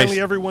finally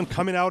everyone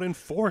coming out in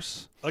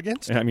force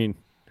against it. I mean,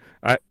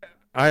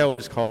 I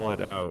always call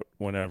it out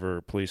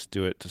whenever police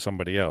do it to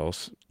somebody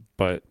else,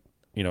 but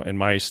in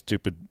my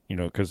stupid,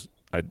 because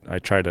I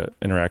try to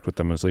interact with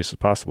them as least as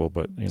possible,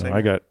 but Same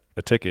I here. got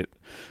a ticket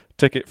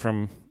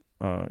from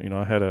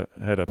I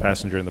had a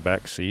passenger in the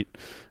back seat.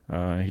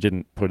 He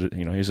didn't put it,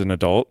 he's an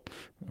adult,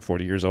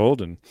 40 years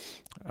old, and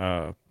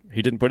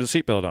he didn't put his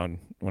seatbelt on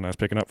when I was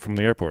picking up from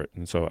the airport,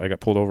 and so I got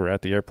pulled over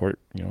at the airport,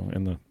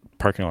 in the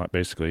parking lot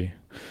basically,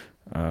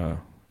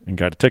 and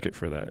got a ticket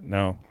for that.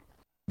 Now,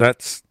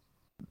 that's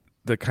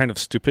the kind of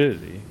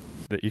stupidity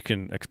that you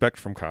can expect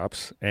from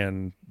cops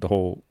and the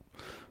whole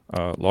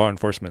law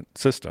enforcement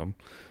system.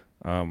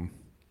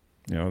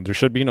 There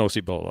should be no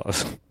seatbelt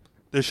laws.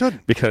 There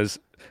shouldn't. Because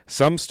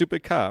some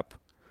stupid cop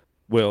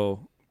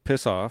will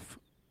piss off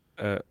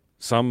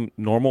some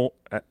normally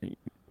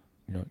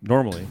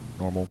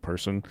normal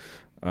person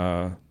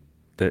that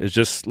is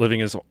just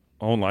living his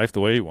own life the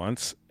way he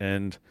wants,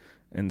 and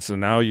so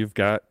now you've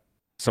got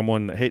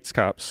someone that hates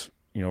cops,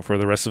 for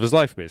the rest of his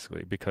life,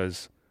 basically.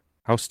 Because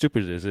how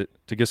stupid is it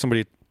to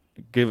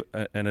give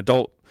an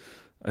adult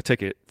a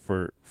ticket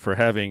for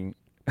having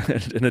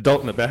an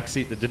adult in the back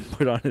seat that didn't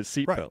put on his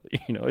seatbelt?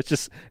 Right.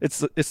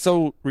 It's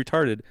so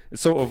retarded.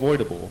 It's so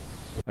avoidable.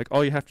 Like,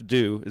 all you have to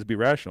do is be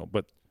rational,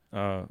 but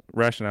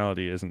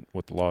rationality isn't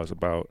what the law is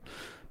about.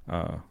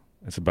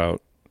 It's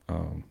about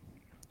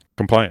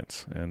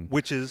compliance, and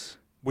which is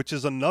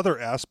another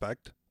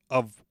aspect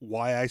of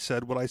why I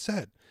said what I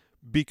said,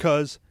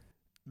 because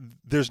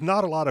there's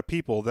not a lot of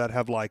people that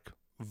have like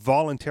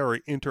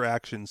voluntary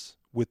interactions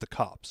with the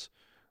cops.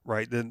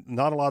 Right. Then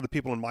not a lot of the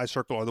people in my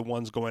circle are the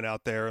ones going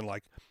out there and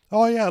like,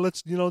 oh yeah,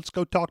 let's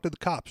go talk to the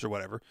cops or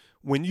whatever.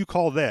 When you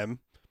call them,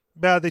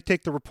 they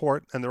take the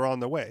report and they're on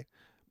their way.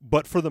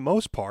 But for the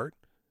most part,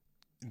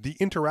 the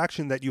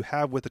interaction that you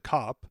have with a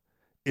cop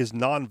is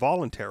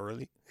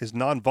non-voluntary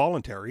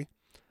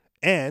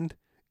and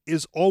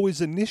is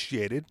always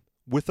initiated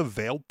with a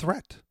veiled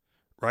threat,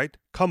 right?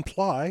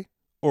 Comply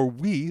or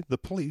we, the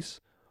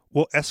police,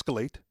 will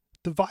escalate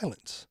the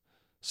violence.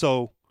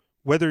 So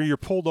whether you're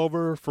pulled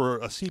over for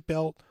a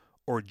seatbelt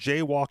or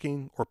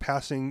jaywalking or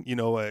passing,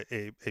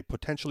 a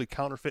potentially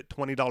counterfeit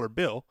 $20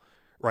 bill,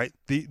 right?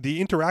 The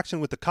interaction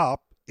with the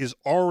cop is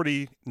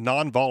already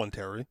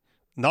non-voluntary,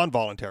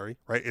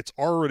 right?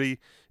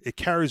 It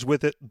carries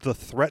with it the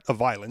threat of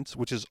violence,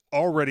 which is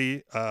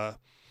already a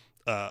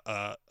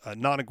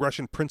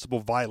non-aggression principle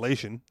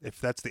violation,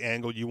 if that's the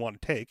angle you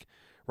want to take,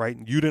 right?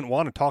 You didn't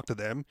want to talk to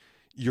them.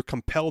 You're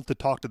compelled to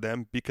talk to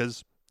them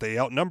because they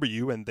outnumber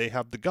you and they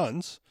have the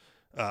guns.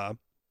 And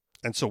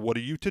so what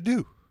are you to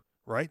do,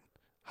 right?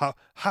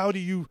 How do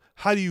you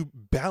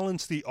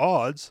balance the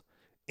odds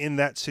in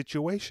that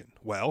situation?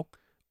 Well,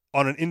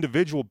 on an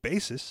individual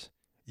basis,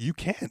 you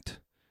can't.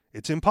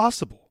 It's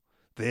impossible.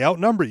 They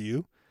outnumber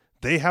you.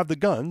 They have the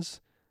guns.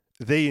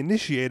 They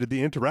initiated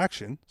the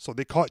interaction, so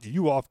they caught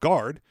you off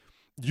guard.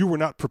 You were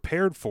not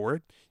prepared for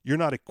it. You're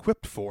not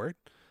equipped for it.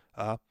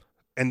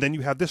 And then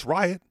you have this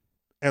riot,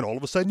 and all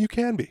of a sudden you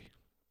can be.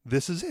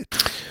 This is it.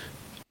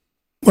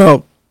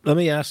 Well, let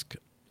me ask,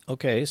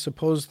 okay,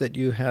 suppose that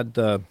you had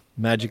the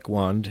magic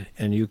wand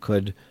and you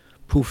could,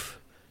 poof,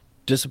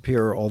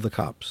 disappear all the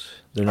cops.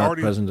 They're not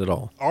present at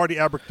all. Already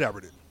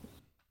abracadabraed it.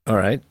 All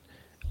right.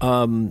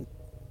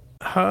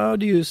 How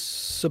do you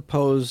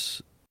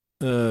suppose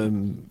your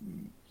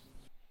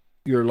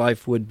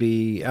life would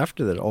be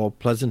after that? All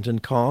pleasant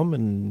and calm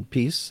and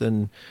peace,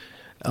 and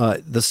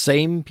the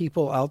same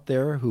people out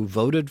there who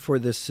voted for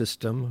this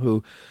system,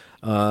 who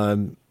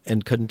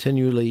and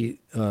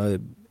continually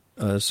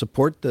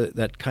support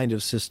that kind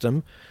of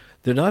system,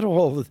 they're not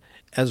all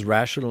as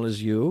rational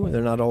as you.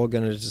 They're not all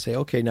going to just say,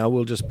 okay, now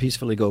we'll just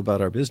peacefully go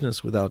about our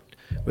business without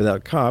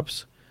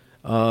cops.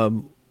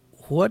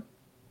 What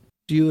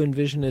do you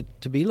envision it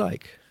to be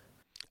like?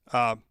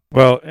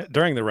 Well,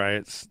 during the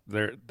riots,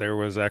 there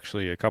was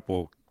actually a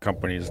couple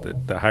companies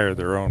that hired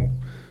their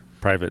own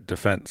private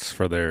defense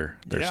for their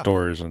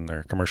stores and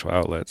their commercial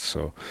outlets.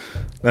 So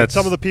that's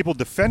some of the people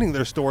defending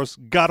their stores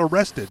got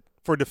arrested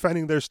for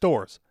defending their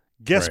stores.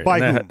 Guess right. by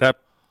and whom? That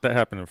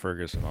happened in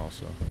Ferguson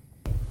also.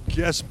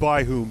 Guess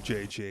by whom,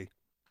 JG?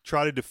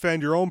 Try to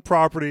defend your own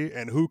property,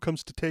 and who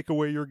comes to take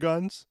away your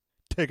guns?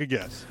 Take a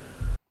guess.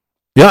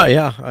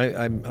 Yeah.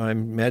 I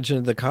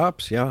imagine the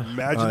cops. Yeah,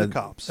 imagine the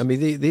cops. I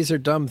mean, these are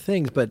dumb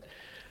things, but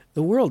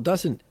the world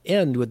doesn't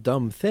end with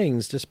dumb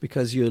things just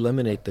because you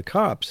eliminate the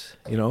cops.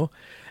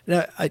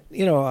 Now,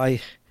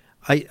 I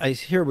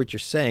hear what you're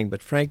saying,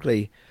 but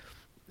frankly,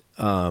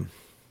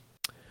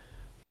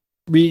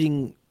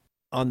 reading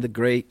on the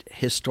great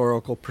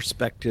historical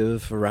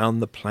perspective around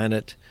the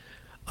planet,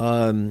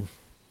 um,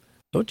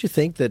 don't you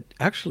think that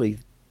actually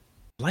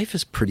life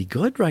is pretty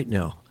good right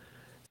now?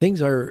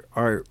 Things are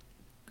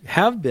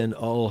have been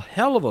a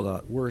hell of a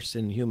lot worse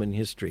in human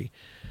history,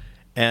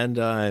 and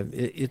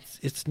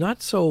it's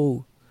not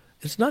so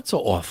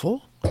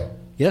awful.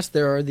 Yes,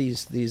 there are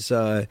these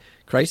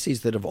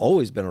crises that have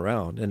always been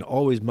around and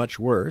always much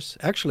worse.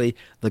 Actually,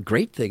 the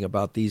great thing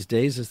about these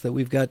days is that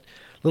we've got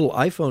little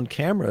iPhone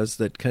cameras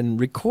that can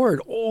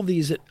record all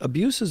these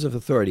abuses of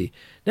authority.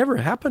 Never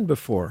happened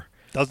before.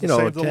 Doesn't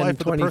save the 10, life of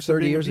the 20, person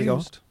 30 being years ago.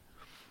 abused.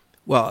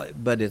 Well,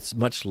 but it's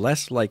much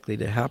less likely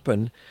to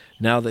happen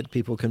now that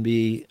people can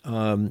be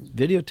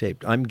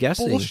videotaped. I'm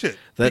guessing Bullshit.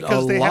 that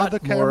Because a they lot had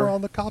the camera more.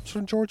 on the cops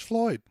from George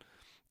Floyd.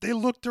 They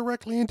looked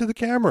directly into the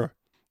camera.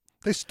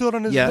 They stood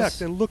on his Yes.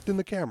 neck and looked in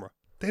the camera.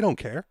 They don't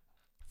care.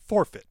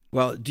 Forfeit.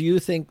 Well, do you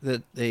think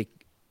that they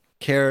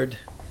cared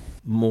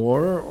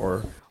more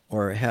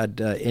or had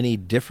any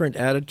different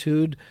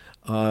attitude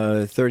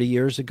 30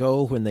 years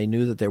ago when they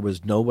knew that there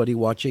was nobody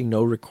watching,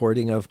 no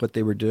recording of what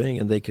they were doing,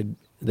 and they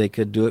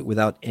could do it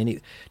without any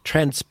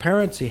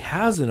transparency?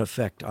 Has an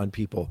effect on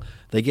people.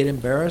 They get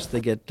embarrassed.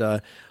 They get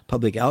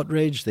public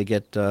outrage. They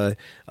get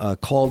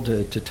called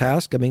to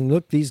task. I mean,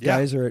 look, these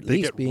guys are at they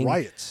least get being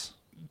riots.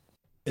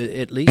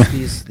 At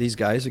least these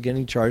guys are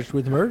getting charged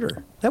with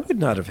murder. That would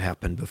not have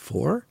happened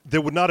before.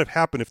 That would not have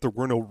happened if there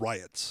were no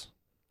riots.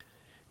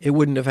 It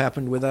wouldn't have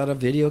happened without a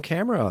video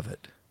camera of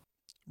it.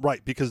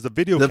 Right, because the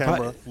video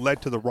camera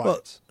led to the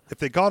riots. If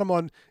they got him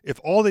on, if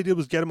all they did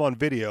was get him on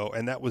video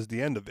and that was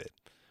the end of it,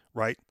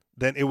 right?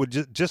 Then it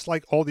would just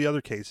like all the other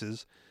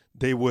cases,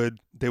 they would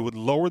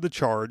lower the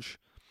charge,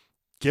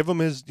 give him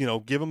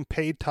give him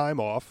paid time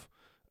off,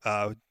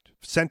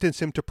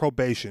 sentence him to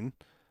probation,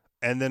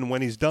 and then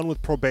when he's done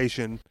with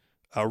probation,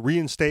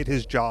 reinstate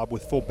his job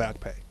with full back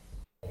pay,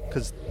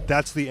 because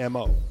that's the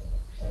MO.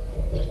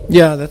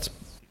 Yeah,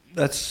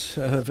 that's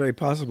very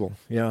possible.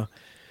 Yeah.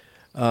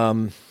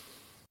 All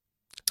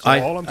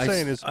I'm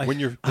saying is when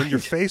you're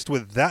faced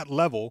with that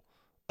level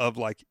of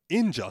like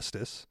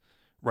injustice,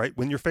 right?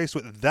 When you're faced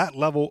with that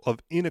level of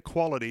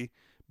inequality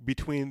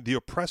between the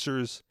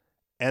oppressors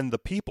and the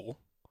people,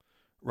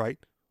 right?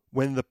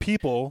 When the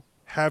people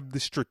have the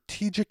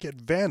strategic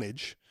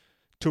advantage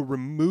to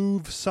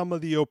remove some of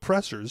the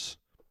oppressors,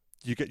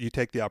 you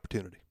take the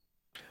opportunity.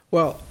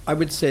 Well, I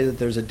would say that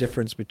there's a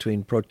difference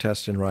between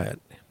protest and riot.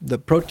 The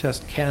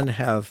protest can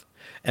have,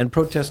 and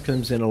protest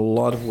comes in a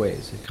lot of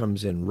ways. It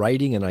comes in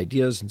writing and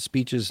ideas and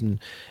speeches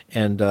and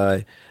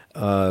the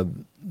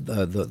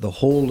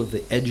whole of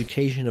the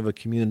education of a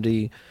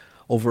community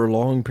over a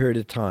long period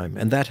of time,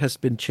 and that has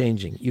been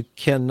changing. You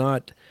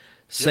cannot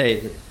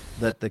say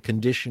that the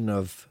condition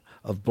of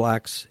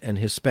blacks and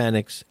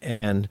Hispanics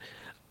and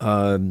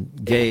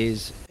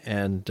gays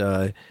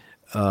and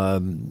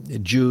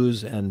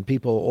Jews and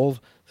people all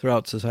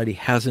throughout society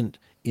hasn't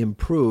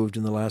improved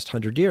in the last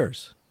 100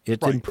 years.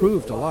 It's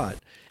improved a lot.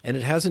 And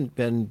it hasn't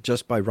been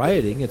just by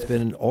rioting. It's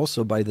been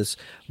also by this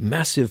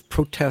massive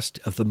protest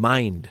of the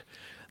mind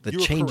that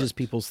changes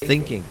people's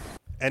thinking.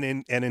 And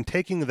in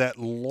taking that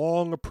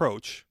long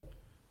approach,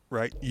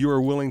 right, you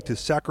are willing to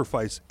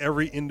sacrifice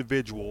every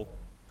individual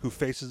who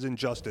faces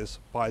injustice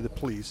by the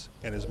police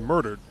and is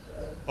murdered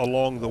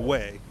along the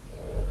way,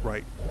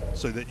 right,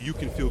 so that you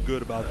can feel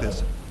good about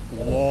this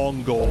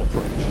long goal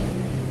approach,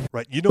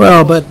 right?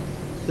 But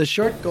the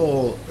short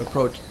goal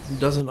approach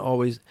doesn't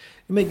always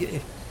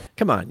make.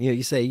 Come on,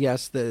 you say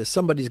yes.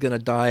 Somebody's going to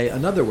die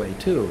another way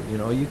too.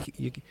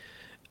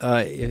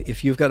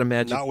 If you've got a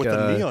magic, not with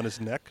a knee on his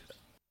neck.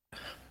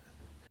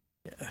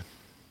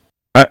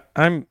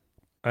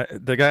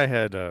 The guy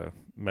had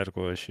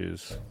medical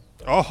issues.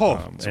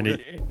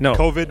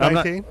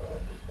 COVID-19.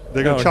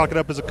 They're going to chalk it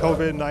up as a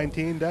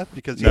COVID-19 death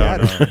because he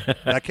had it.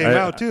 That came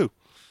out too.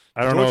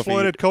 I don't know if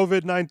Floyd had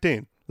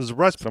COVID-19. There's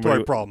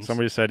respiratory problems.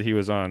 Somebody said he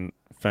was on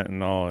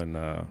fentanyl and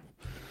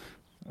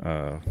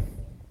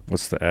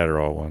what's the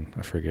Adderall one?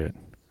 I forget.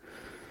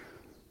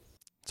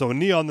 So a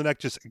knee on the neck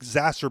just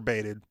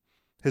exacerbated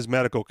his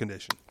medical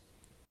condition.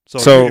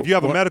 So if you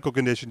have a medical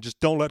condition, just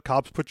don't let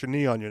cops put your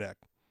knee on your neck.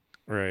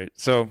 Right.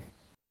 So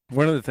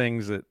one of the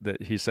things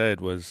that he said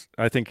was,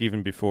 I think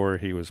even before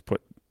he was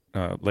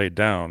laid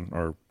down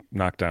or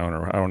knocked down,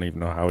 or I don't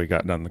even know how he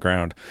got on the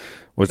ground,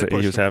 was that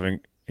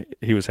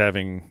he was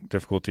having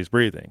difficulties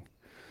breathing.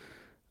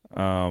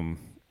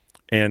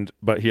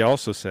 But he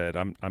also said,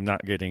 I'm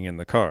not getting in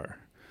the car.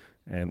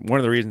 And one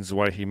of the reasons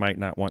why he might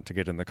not want to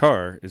get in the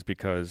car is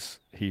because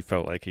he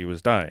felt like he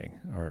was dying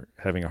or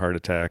having a heart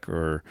attack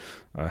or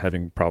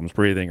having problems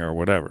breathing or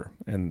whatever.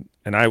 And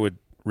I would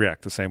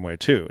react the same way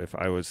too. If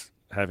I was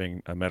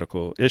having a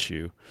medical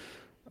issue,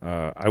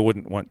 I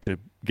wouldn't want to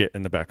get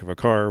in the back of a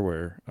car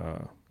where,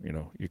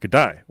 you could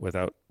die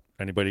without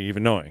anybody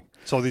even knowing.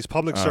 So these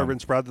public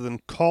servants, rather than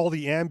call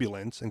the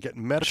ambulance and get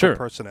medical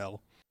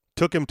personnel,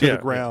 took him to the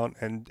ground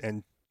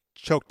and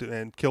choked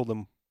and killed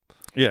him.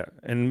 Yeah,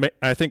 and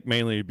I think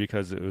mainly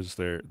because it was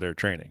their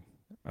training.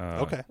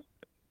 Okay.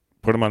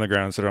 put them on the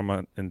ground, sit them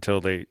on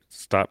until they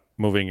stop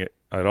moving it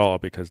at all,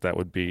 because that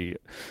would be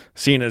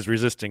seen as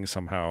resisting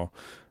somehow.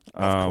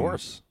 Of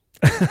course.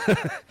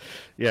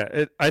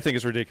 Yeah, I think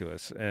it's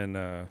ridiculous.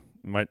 And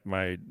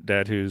my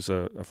dad, who's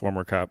a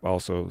former cop,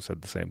 also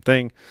said the same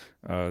thing.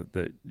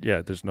 That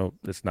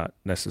it's not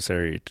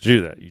necessary to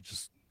do that. You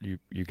just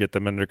you get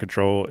them under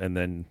control, and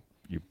then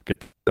you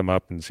get them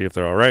up and see if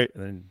they're all right,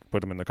 and then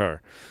put them in the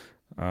car.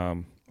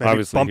 Maybe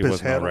Obviously, bump he his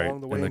wasn't head all right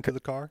along the way into the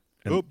car.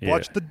 and- yeah.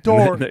 Watch the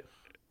door.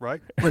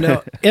 Right? Well,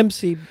 now,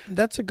 MC,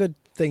 that's a good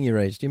thing you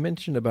raised. You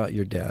mentioned about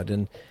your dad,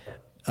 and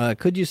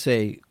could you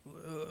say,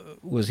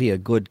 was he a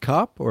good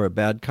cop or a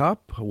bad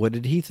cop? What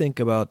did he think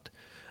about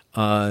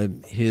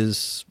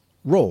his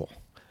role?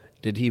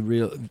 Did he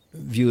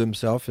view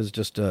himself as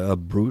just a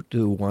brute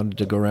who wanted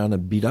to go around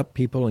and beat up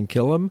people and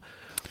kill them?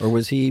 Or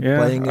was he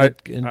playing an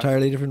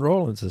entirely different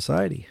role in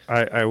society?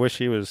 I wish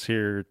he was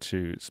here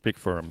to speak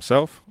for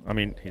himself. I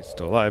mean, he's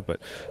still alive, but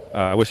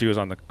I wish he was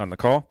on the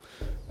call.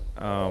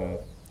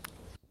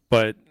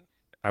 But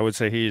I would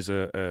say he's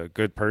a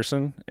good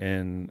person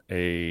in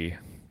a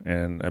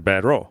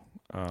bad role.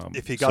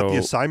 If he got the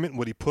assignment,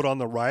 would he put on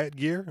the riot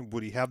gear?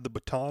 Would he have the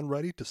baton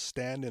ready to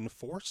stand in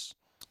force?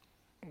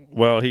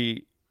 Well,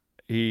 he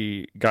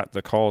got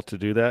the call to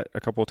do that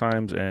a couple of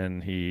times,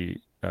 and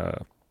he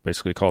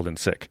basically called in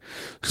sick.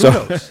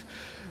 Kudos,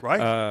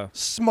 right?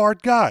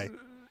 Smart guy.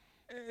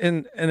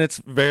 And it's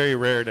very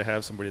rare to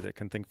have somebody that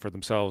can think for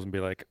themselves and be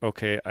like,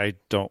 okay, I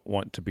don't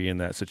want to be in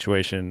that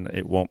situation.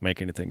 It won't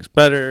make anything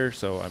better,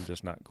 so I'm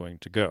just not going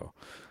to go.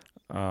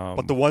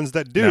 But the ones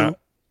that do,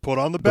 put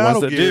on the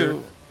battle gear,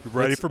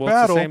 ready for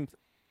battle.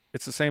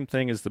 It's the same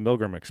thing as the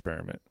Milgram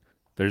experiment.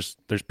 There's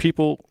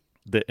people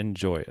that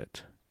enjoy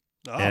it.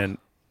 Oh.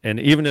 And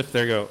even if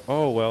they go,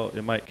 oh, well,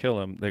 it might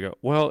kill him, they go,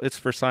 well, it's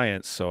for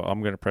science, so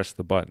I'm going to press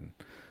the button.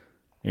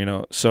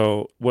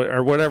 So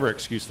or whatever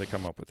excuse they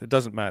come up with, it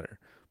doesn't matter.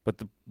 But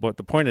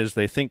the point is,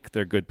 they think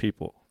they're good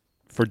people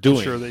for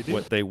doing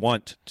what they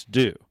want to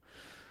do.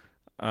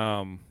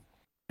 And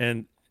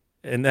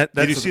that's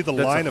Did you see the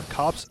line of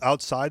cops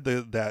outside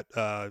the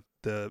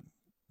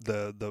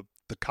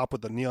cop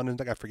with the neon in?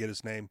 I forget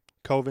his name.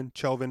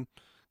 Chauvin,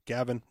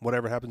 Gavin,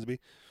 whatever it happens to be.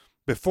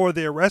 Before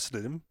they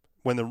arrested him,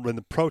 when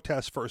the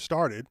protests first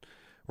started,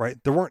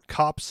 right? There weren't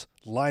cops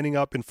lining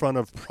up in front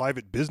of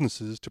private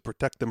businesses to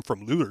protect them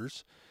from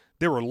looters.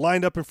 They were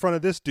lined up in front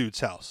of this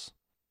dude's house.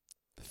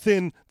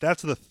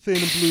 That's the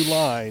thin blue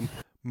line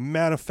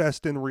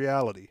manifest in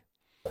reality.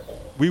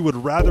 We would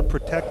rather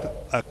protect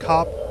a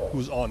cop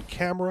who's on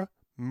camera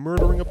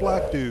murdering a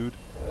black dude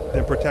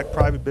than protect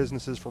private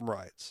businesses from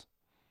riots.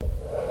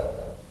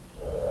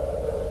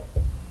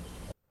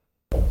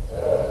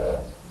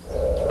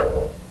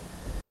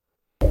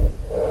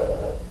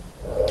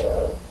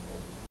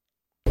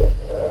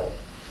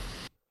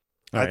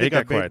 I think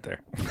I got quiet there.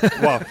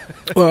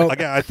 Well,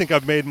 again, I think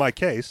I've made my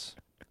case.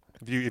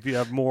 If you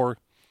have more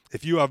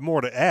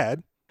to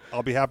add,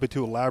 I'll be happy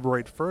to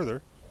elaborate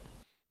further.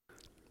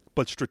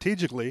 But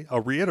strategically,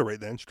 I'll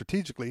reiterate then,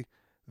 strategically,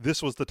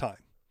 this was the time.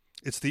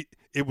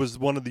 It was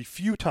one of the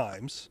few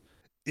times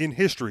in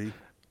history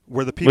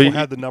where the people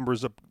had the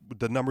numbers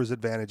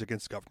advantage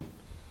against government.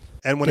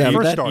 And when it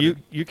first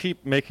started, you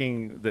keep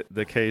making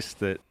the case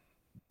that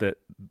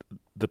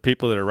the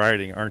people that are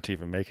rioting aren't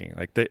even making.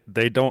 Like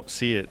they don't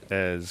see it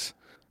as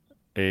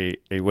a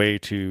way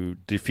to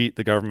defeat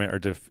the government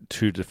or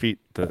to defeat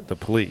the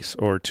police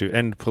or to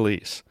end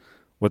police.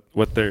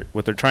 What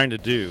they're trying to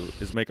do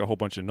is make a whole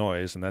bunch of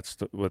noise, and that's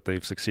what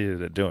they've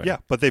succeeded at doing. Yeah,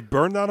 but they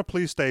burned down a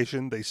police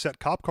station. They set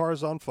cop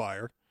cars on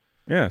fire.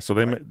 Yeah, so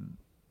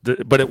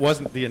but it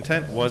wasn't, the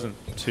intent wasn't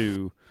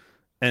to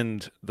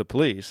end the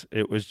police.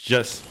 It was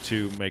just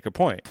to make a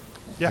point.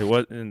 Yeah, it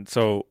was, and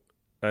so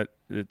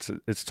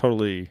it's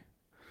totally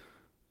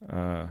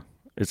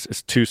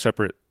it's two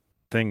separate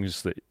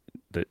things that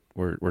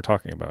we're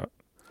talking about.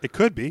 It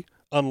could be,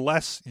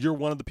 unless you're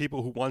one of the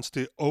people who wants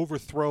to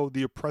overthrow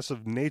the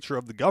oppressive nature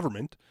of the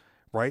government,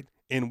 right?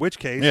 In which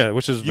case... Yeah,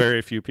 which is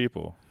very few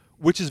people.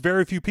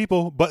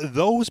 But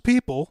those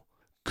people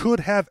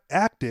could have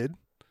acted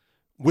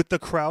with the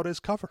crowd as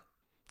cover.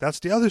 That's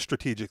the other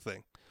strategic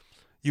thing.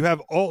 You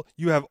have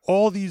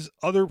all these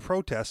other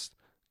protests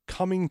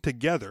coming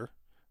together,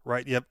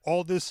 right? You have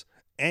all this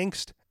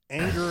angst,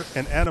 anger,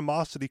 and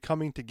animosity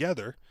coming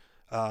together.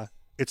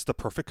 It's the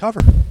perfect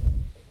cover.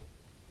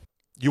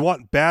 You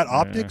want bad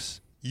optics?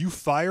 You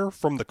fire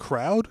from the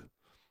crowd,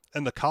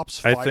 and the cops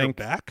fire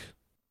back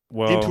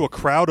into a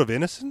crowd of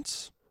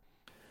innocents?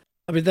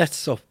 I mean,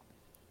 that's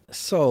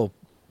so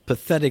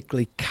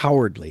pathetically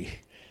cowardly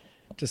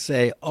to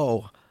say,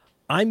 oh,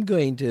 I'm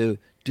going to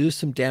do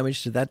some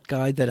damage to that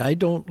guy that I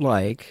don't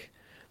like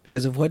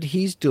because of what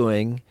he's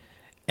doing,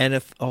 and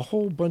if a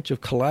whole bunch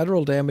of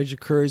collateral damage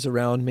occurs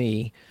around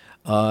me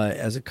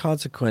as a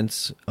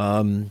consequence,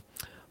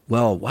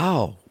 well,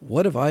 wow,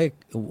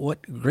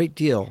 what great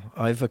deal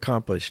I've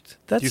accomplished.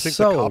 That's Do you think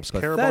so the cops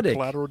pathetic. care about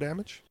collateral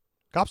damage?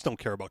 Cops don't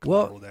care about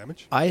collateral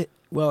damage.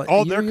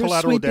 All their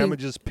collateral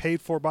damage is paid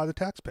for by the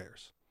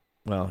taxpayers.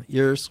 Well,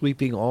 you're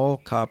sweeping all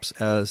cops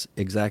as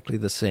exactly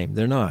the same.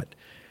 They're not.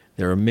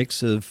 They're a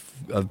mix of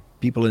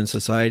people in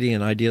society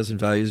and ideas and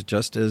values,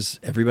 just as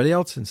everybody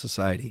else in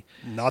society.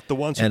 Not the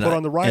ones who And put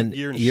on the riot and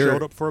gear and you're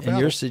showed up for a and you're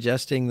battle.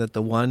 suggesting that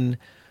the one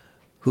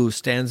who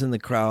stands in the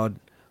crowd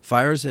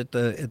fires at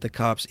the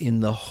cops in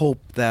the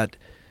hope that,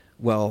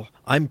 well,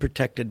 I'm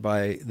protected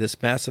by this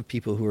mass of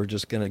people who are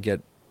just going to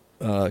get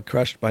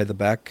crushed by the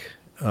back,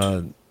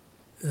 the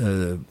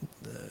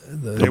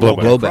They won't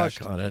get blowback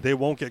crushed. on it. They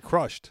won't get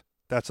crushed.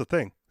 That's the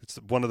thing. It's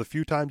one of the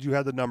few times you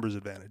had the numbers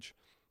advantage.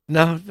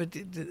 No, but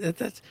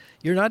that's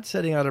you're not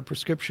setting out a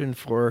prescription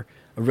for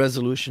a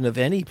resolution of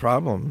any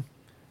problem.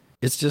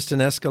 It's just an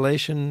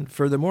escalation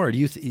furthermore. Do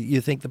you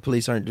think the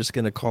police aren't just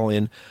going to call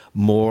in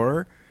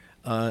more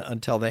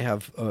until they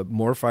have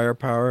more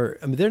firepower?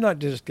 I mean, they're not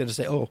just going to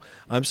say, "Oh,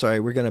 I'm sorry,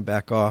 we're going to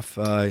back off."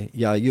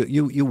 Yeah,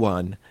 you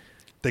won.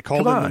 They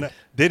called Come in. on.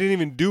 They didn't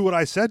even do what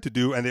I said to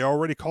do, and they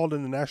already called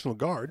in the National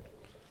Guard.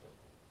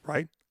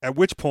 Right. At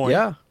which point,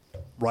 Yeah.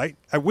 right.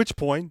 At which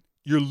point,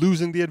 you're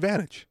losing the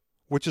advantage.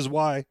 Which is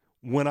why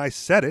when I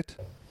said it,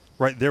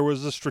 right, there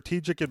was a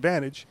strategic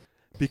advantage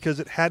because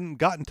it hadn't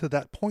gotten to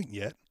that point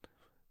yet.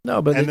 No,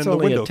 but And it's then the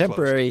only window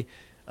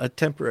a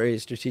temporary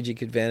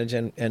strategic advantage.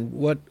 And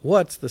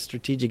what's the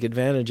strategic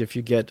advantage if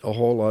you get a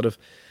whole lot of?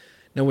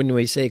 Now, when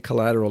we say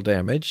collateral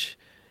damage,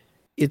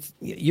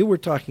 you were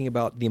talking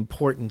about the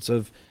importance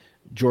of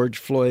George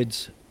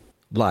Floyd's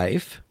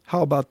life.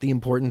 How about the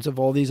importance of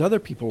all these other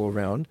people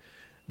around?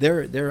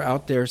 They're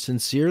out there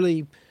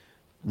sincerely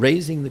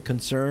raising the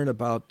concern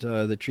about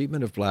the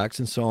treatment of blacks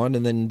and so on,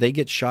 and then they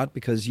get shot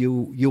because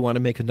you want to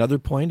make another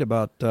point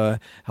about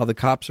how the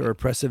cops are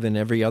oppressive in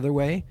every other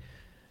way.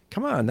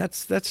 Come on,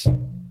 that's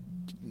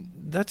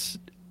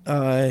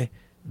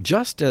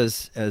just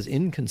as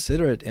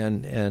inconsiderate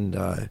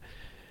and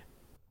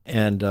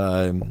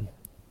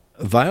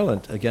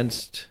violent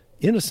against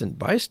innocent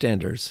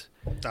bystanders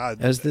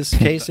as this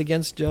case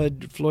against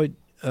George Floyd.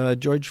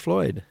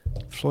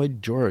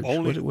 Floyd George.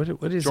 Only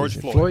What is George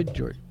it? Floyd.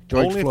 George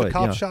Only Floyd. if the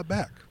cops Yeah. shot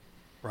back,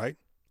 right?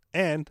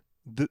 And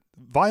the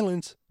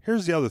violence,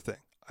 here's the other thing.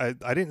 I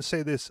didn't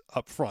say this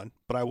up front,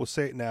 but I will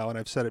say it now, and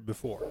I've said it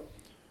before,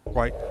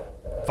 right?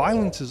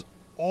 Violence is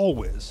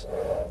always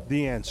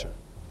the answer.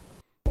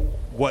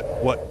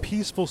 What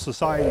peaceful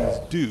societies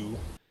do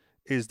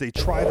is they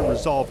try to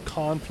resolve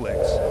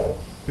conflicts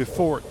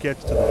before it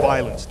gets to the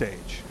violent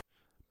stage.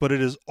 But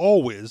it is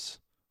always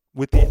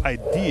with the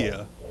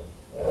idea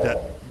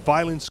that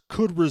violence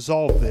could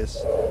resolve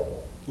this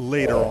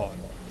later on.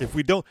 If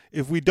we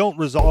don't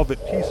resolve it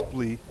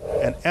peacefully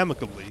and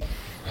amicably,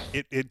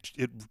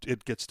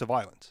 it gets to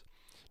violence.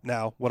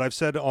 Now, what I've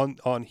said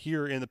on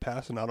here in the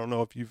past, and I don't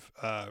know if you've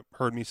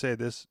heard me say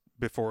this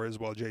before as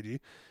well, JG,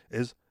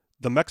 is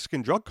the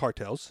Mexican drug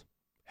cartels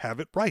have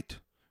it right?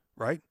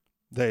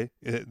 A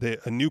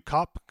new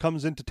cop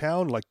comes into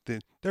town,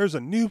 there's a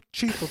new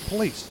chief of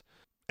police,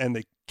 and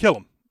they kill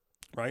him,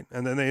 right?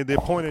 And then they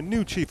appoint a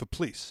new chief of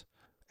police,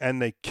 and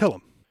they kill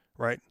him,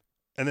 right?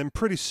 And then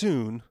pretty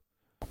soon,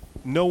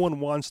 no one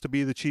wants to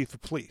be the chief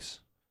of police.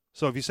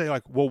 So if you say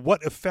well,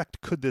 what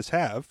effect could this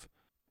have?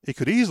 It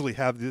could easily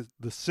have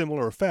the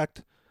similar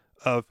effect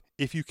of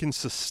if you can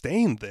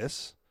sustain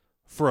this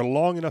for a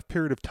long enough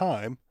period of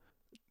time,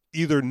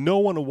 either no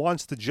one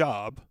wants the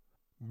job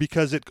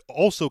because it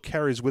also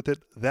carries with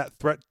it that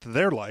threat to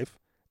their life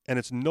and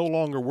it's no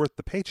longer worth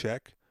the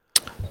paycheck,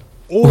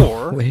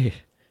 or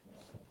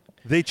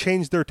they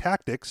change their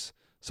tactics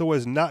so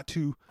as not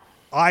to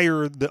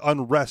ire the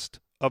unrest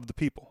of the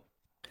people.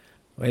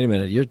 Wait a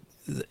minute. You're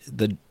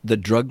the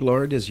drug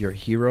lord is your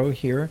hero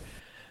here.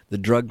 The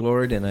drug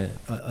lord and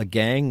a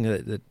gang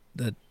that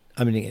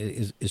I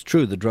mean is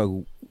true. The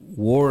drug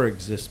war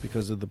exists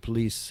because of the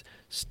police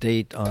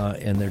state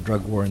and their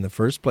drug war in the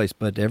first place.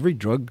 But every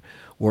drug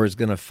war is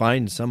going to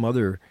find some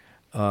other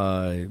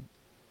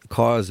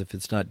cause. If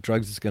it's not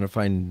drugs, it's going to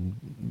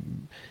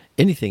find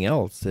anything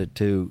else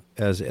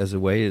as a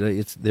way.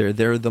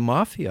 They're the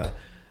mafia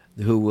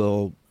who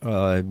will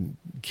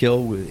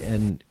kill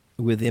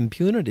with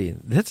impunity.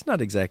 That's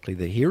not exactly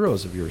the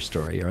heroes of your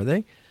story, are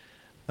they?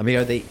 I mean,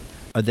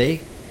 are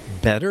they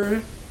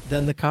better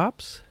than the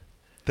cops?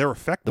 They're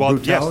effective. The Well,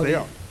 brutality?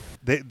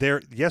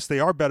 yes, they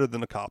are better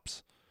than the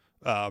cops,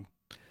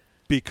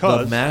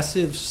 because The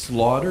massive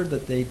slaughter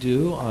that they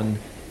do on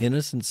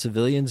innocent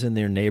civilians in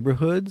their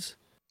neighborhoods.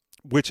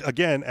 which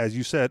again, as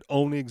you said,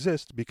 only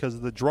exists because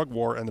of the drug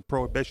war and the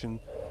prohibition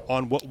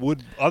on what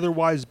would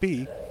otherwise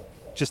be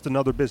just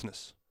another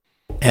business.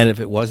 And if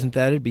it wasn't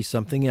that, it'd be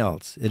something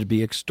else. It'd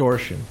be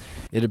extortion.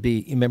 It'd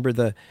be,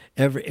 remember,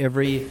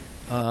 every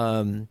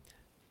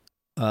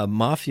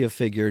mafia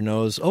figure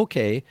knows,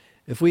 okay,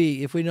 if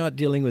we're not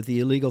dealing with the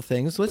illegal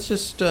things, let's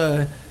just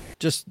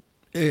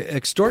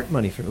extort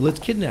money from. Let's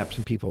kidnap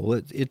some people.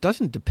 It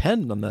doesn't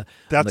depend on the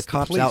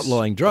cops police.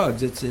 outlawing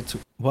drugs. It's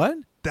what?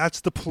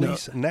 That's the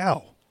police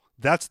now.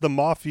 That's the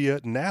mafia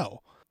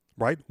now,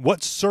 right?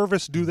 What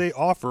service do they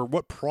offer?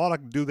 What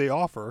product do they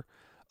offer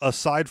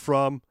aside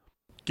from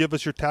give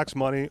us your tax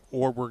money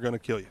or we're going to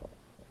kill you?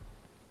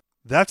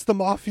 That's the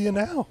mafia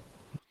now.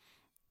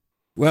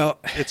 Well,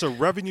 It's a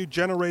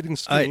revenue-generating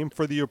scheme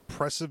for the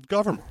oppressive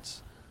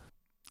governments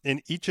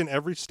in each and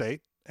every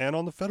state and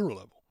on the federal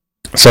level.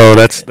 So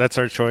that's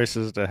our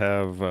choices to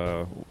have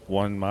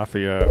one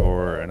mafia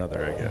or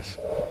another, I guess.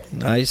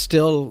 I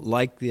still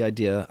like the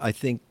idea. I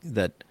think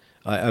that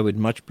I would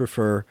much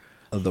prefer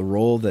the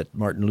role that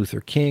Martin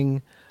Luther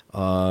King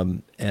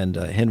and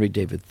Henry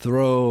David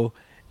Thoreau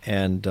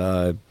and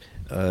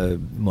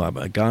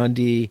Mahatma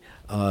Gandhi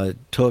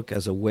took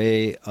as a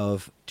way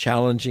of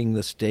challenging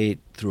the state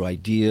through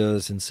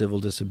ideas and civil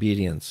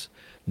disobedience,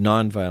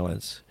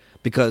 nonviolence.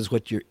 Because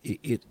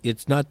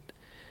it's not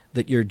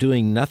that you're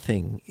doing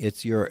nothing;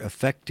 it's you're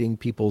affecting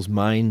people's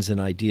minds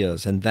and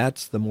ideas, and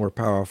that's the more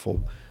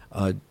powerful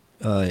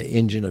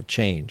engine of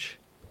change.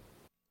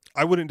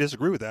 I wouldn't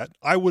disagree with that.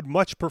 I would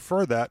much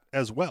prefer that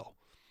as well.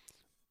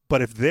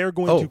 But if they're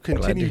going to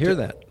continue glad to hear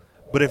that.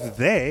 But if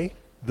they,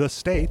 the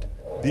state,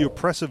 the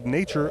oppressive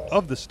nature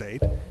of the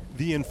state,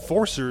 the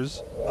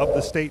enforcers of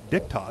the state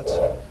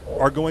diktats,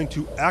 are going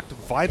to act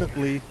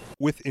violently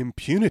with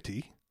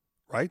impunity,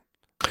 right?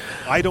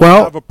 I don't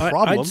have a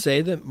problem. I'd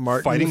say that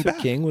Martin Luther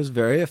King was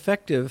very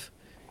effective,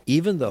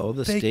 even though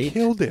the state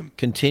killed him.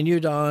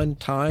 Continued on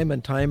time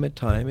and time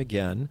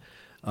again,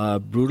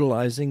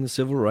 brutalizing the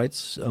civil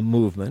rights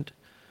movement.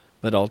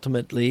 But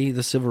ultimately,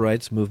 the civil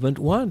rights movement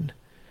won.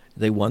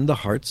 They won the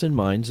hearts and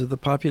minds of the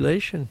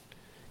population.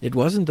 It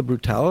wasn't the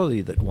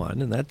brutality that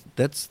won, and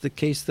that's the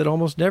case that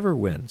almost never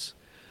wins.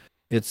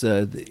 It's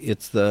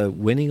the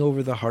winning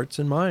over the hearts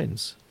and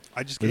minds.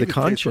 I just gave you the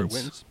case where it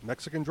wins.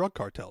 Mexican drug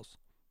cartels.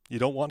 You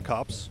don't want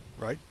cops,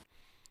 right?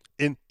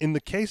 In the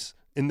case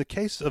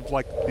of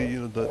like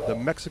the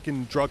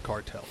Mexican drug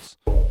cartels,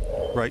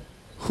 right?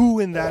 Who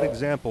in that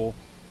example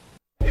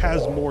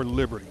has more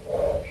liberty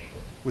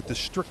with the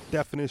strict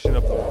definition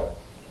of the word?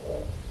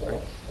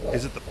 Right?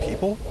 Is it the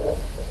people?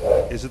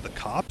 Is it the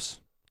cops?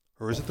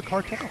 Or is it the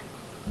cartel?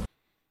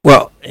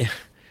 Well,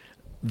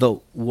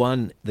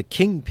 the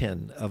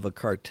kingpin of a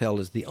cartel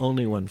is the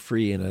only one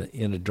free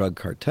in a drug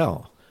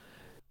cartel.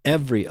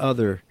 Every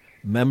other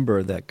member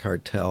of that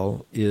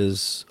cartel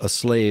is a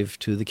slave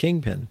to the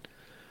kingpin.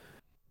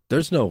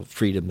 There's no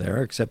freedom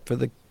there except for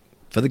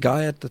the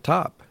guy at the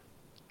top.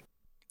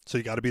 So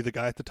you got to be the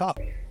guy at the top.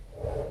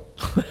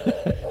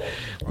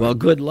 Well,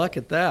 good luck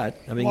at that.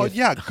 I mean,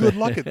 good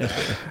luck at that.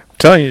 I'm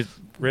telling you,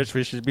 Rich,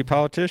 we should be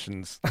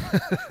politicians.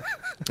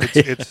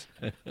 It's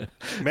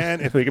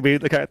man, if we could be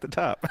the guy at the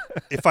top.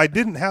 If I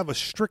didn't have a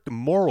strict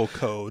moral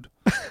code,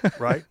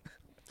 right?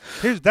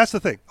 That's the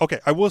thing. Okay,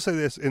 I will say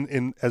this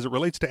in as it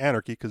relates to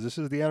anarchy, because this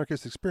is the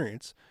anarchist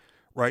experience,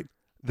 right?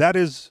 That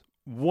is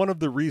one of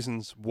the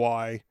reasons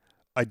why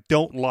I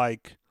don't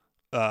like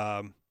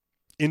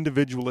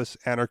individualist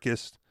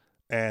anarchist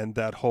and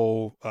that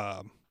whole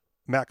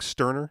Max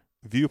Stirner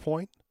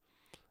viewpoint,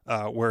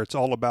 where it's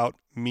all about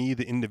me,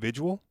 the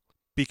individual,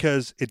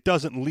 because it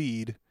doesn't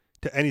lead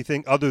to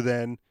anything other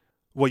than,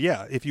 well,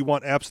 yeah, if you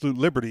want absolute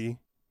liberty,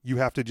 you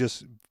have to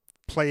just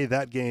play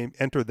that game,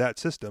 enter that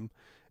system,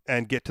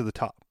 and get to the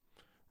top,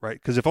 right?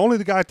 Because if only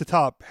the guy at the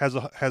top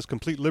has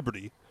complete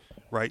liberty,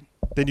 right,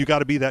 then you got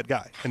to be that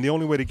guy, and the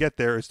only way to get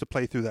there is to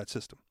play through that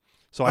system.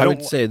 So I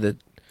would say that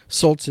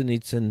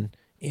Solzhenitsyn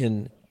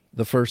in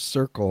the first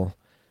circle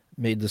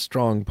made the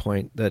strong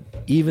point that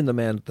even the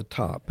man at the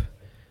top,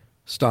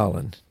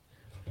 Stalin,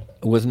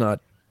 was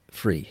not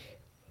free.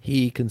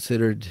 He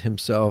considered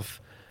himself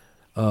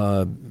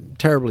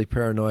terribly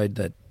paranoid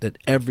that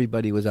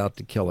everybody was out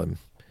to kill him,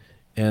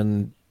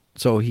 and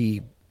so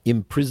he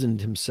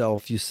imprisoned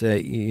himself.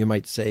 You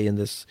might say in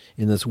this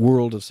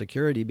world of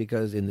security,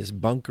 because in this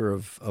bunker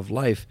of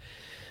life,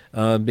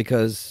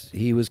 because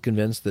he was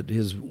convinced that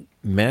his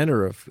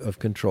manner of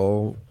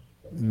control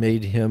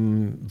made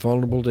him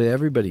vulnerable to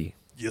everybody.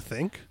 You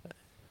think?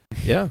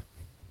 Yeah.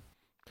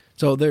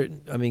 So there.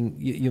 I mean,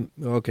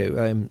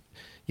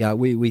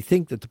 we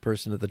think that the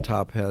person at the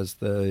top has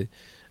the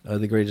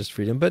greatest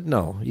freedom, but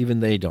no,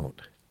 even they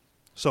don't.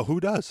 So who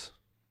does?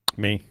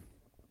 Me.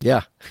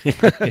 Yeah.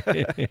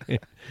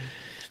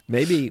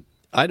 Maybe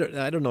I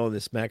don't know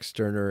this Max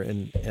Stirner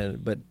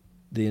but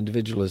the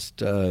individualist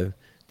that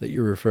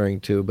you're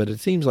referring to, but it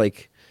seems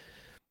like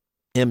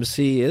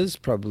MC is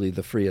probably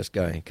the freest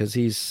guy, because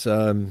he's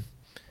the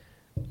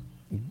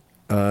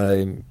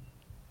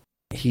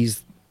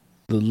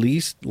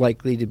least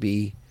likely to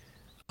be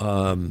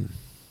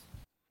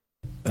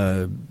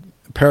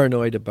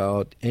paranoid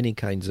about any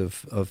kinds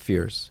of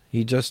fears.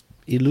 He just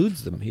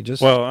eludes them. He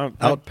just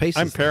outpaces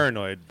I'm them.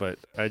 paranoid, but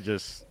I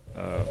just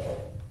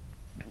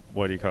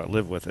what do you call it?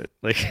 Live with it.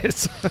 Like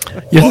it's.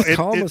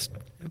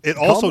 It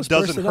also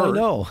doesn't hurt. I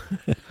know.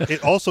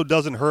 It also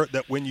doesn't hurt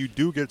that when you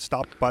do get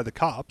stopped by the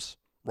cops,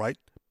 right?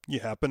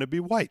 You happen to be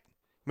white.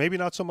 Maybe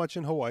not so much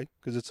in Hawaii,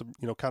 because it's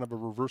kind of a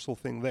reversal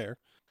thing there.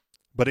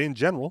 But in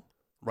general,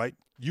 right,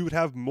 you would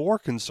have more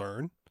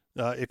concern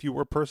if you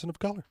were a person of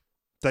color,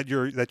 that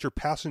your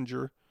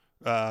passenger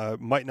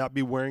might not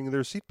be wearing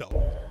their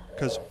seatbelt,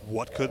 because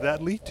what could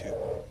that lead to?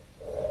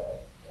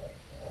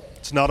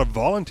 It's not a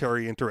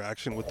voluntary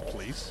interaction with the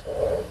police.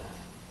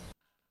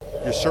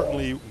 you're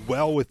certainly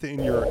well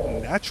within your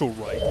natural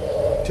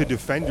right to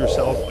defend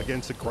yourself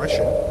against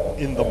aggression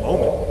in the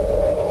moment.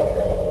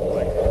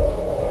 Like,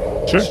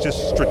 Sure. it's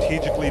just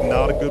strategically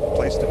not a good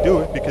place to do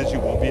it because you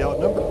will be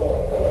outnumbered.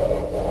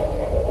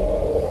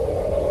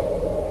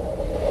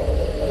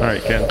 All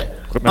right, Ken,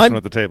 quit messing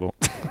with the table.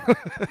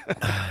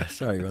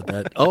 Sorry about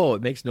that. Oh,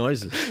 it makes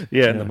noises.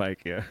 Yeah, in the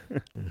mic, yeah.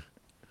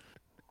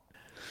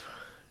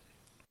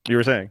 You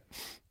were saying?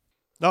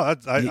 No,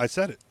 I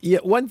said it. Yeah,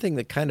 one thing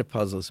that kind of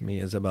puzzles me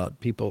is about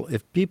people.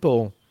 If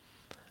people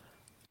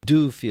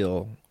do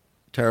feel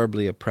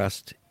terribly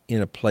oppressed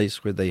in a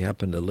place where they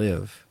happen to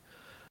live,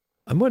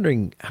 I'm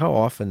wondering how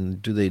often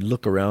do they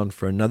look around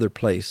for another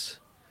place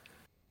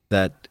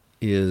that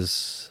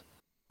is,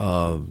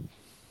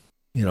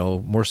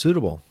 more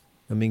suitable?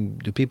 I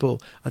mean,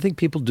 I think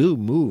people do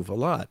move a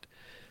lot.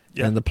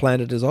 Yeah. And the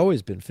planet has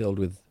always been filled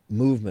with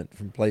movement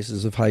from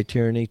places of high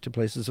tyranny to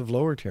places of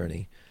lower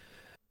tyranny.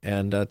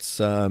 And that's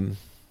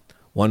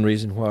one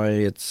reason why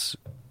it's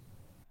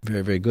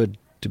very, very good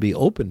to be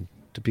open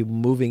to people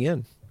moving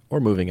in or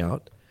moving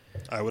out.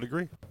 I would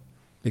agree.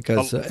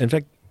 Because, in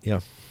fact,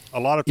 yeah. A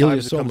lot of Ilya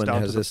times it comes Soman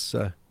down has to this.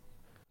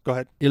 Go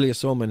ahead. Ilya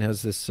Soman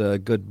has this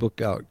good book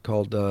out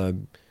called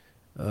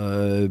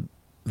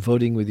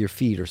 "Voting with Your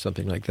Feet" or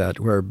something like that,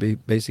 where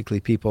basically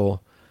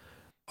people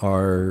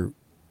are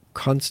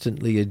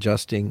constantly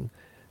adjusting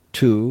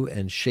to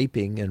and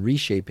shaping and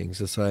reshaping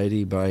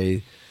society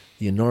by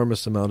the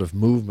enormous amount of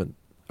movement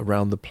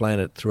around the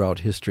planet throughout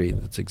history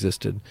that's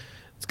existed.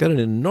 It's got an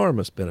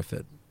enormous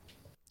benefit.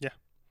 Yeah.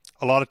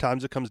 A lot of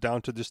times it comes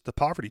down to just the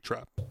poverty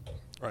trap,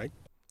 right?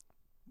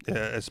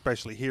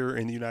 Especially here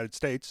in the United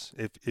States,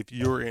 if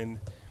you're in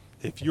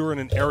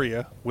an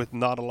area with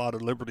not a lot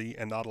of liberty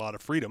and not a lot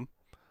of freedom,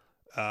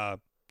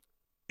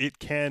 it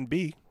can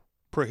be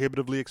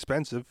prohibitively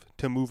expensive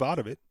to move out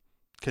of it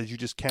because you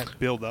just can't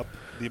build up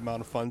the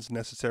amount of funds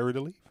necessary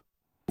to leave.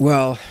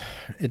 Well,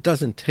 it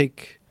doesn't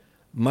take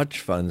much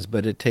funds,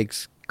 but it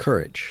takes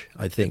courage,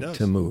 I think,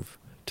 to move,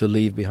 to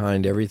leave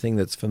behind everything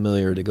that's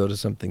familiar, to go to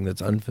something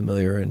that's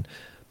unfamiliar and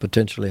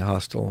potentially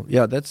hostile.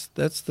 Yeah, that's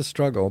the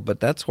struggle, but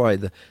that's why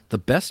the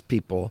best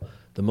people,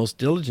 the most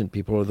diligent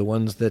people are the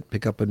ones that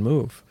pick up and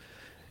move.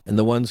 And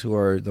the ones who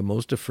are the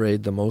most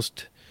afraid, the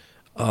most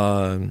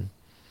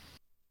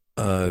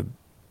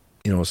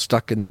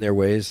stuck in their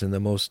ways, and the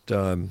most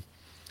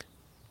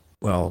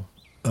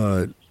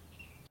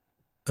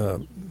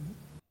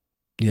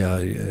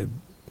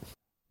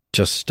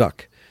just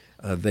stuck.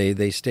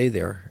 They stay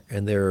there,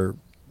 and they're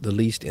the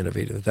least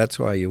innovative. That's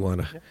why you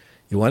want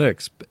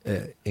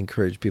to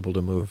encourage people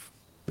to move,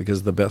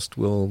 because the best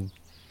will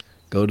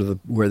go to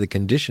where the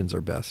conditions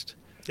are best.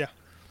 Yeah,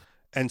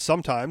 and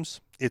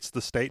sometimes it's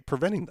the state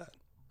preventing that,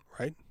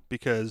 right?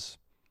 Because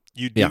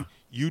you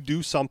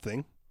do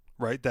something,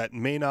 right, that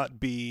may not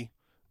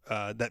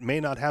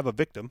have a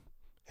victim,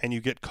 and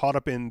you get caught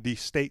up in the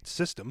state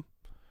system,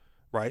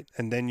 right?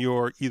 And then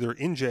you're either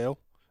in jail,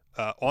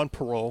 on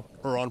parole,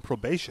 or on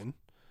probation.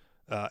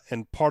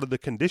 And part of the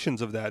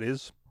conditions of that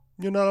is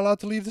you're not allowed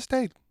to leave the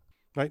state,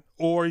 right?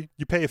 Or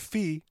you pay a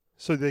fee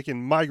so they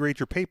can migrate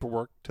your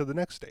paperwork to the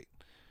next state,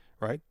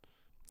 right?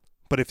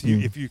 But if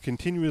you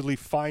continually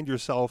find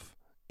yourself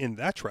in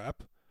that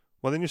trap,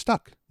 well, then you're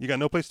stuck. You got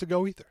no place to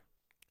go either,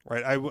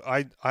 right?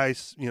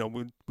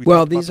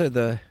 These are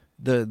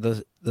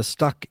the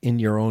stuck in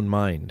your own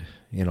mind,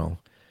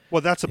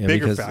 Well, that's a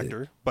bigger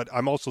factor, but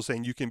I'm also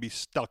saying you can be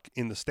stuck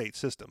in the state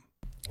system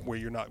where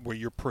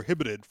you're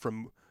prohibited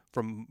from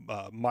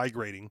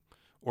migrating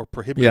or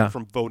prohibited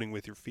from voting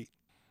with your feet.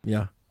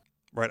 Yeah.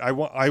 Right.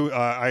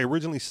 I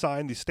originally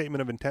signed the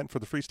Statement of Intent for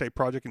the Free State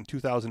Project in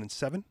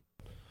 2007.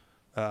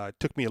 It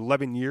took me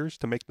 11 years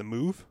to make the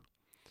move.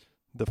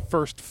 The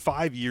first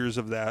 5 years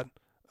of that,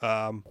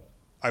 I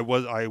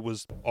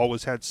was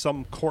always had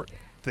some court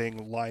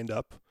thing lined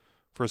up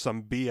for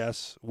some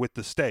BS with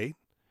the state,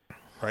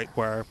 right?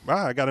 Where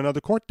I got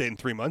another court date in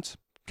 3 months,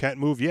 can't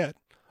move yet.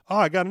 Oh,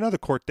 I got another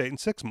court date in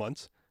 6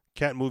 months,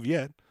 can't move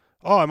yet.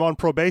 Oh, I'm on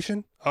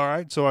probation. All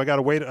right, so I got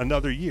to wait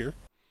another year.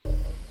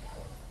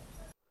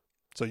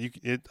 So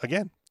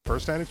again,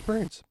 first-hand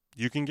experience.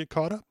 You can get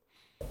caught up.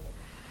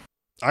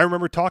 I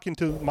remember talking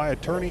to my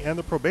attorney and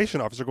the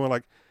probation officer, going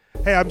like,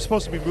 "Hey, I'm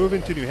supposed to be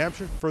moving to New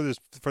Hampshire for this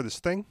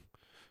thing.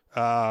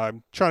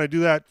 I'm trying to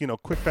do that,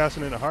 quick, fast,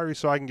 and in a hurry,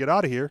 so I can get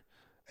out of here."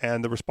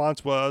 And the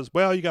response was,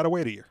 "Well, you got to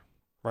wait a year,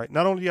 right?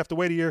 Not only do you have to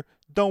wait a year,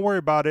 don't worry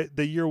about it.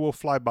 The year will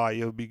fly by.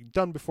 It'll be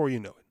done before you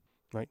know it,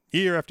 right?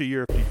 Year after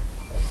year after year."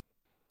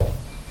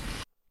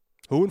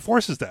 Who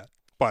enforces that,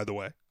 by the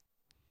way?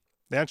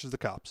 The answer is the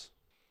cops.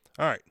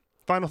 All right.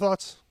 Final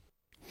thoughts?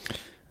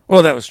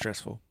 Well, that was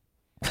stressful.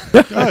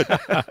 Good.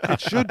 It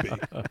should be.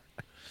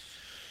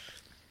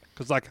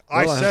 Because,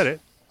 I said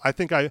it, I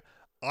think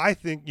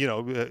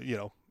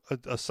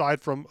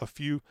aside from a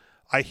few,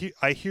 I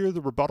hear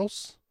the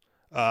rebuttals,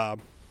 but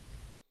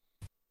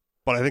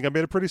I think I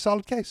made a pretty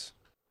solid case.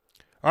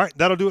 All right,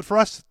 that'll do it for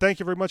us. Thank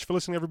you very much for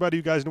listening, everybody.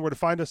 You guys know where to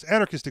find us,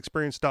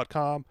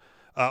 anarchistexperience.com.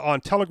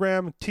 On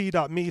Telegram,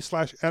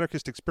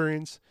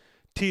 t.me/anarchistexperience,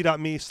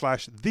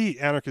 t.me/The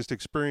Anarchist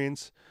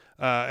Experience.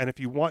 And if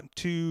you want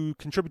to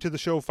contribute to the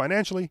show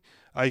financially,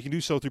 you can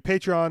do so through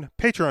Patreon,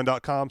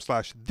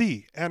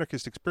 patreon.com/The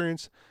Anarchist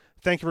Experience.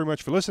 Thank you very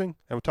much for listening,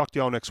 and we'll talk to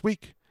you all next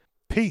week.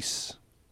 Peace.